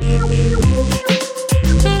Soul.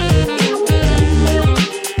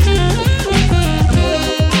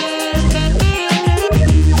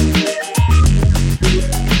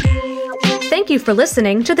 Thank you for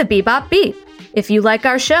listening to the Bebop Beat. If you like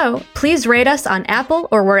our show, please rate us on Apple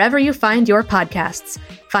or wherever you find your podcasts.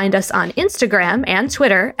 Find us on Instagram and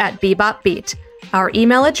Twitter at Bebop Beat. Our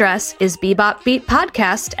email address is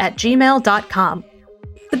bebopbeatpodcast@gmail.com.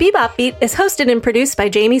 The Bebop Beat is hosted and produced by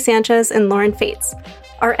Jamie Sanchez and Lauren Fates.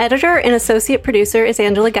 Our editor and associate producer is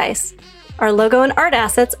Angela Geis. Our logo and art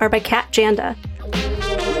assets are by Kat Janda.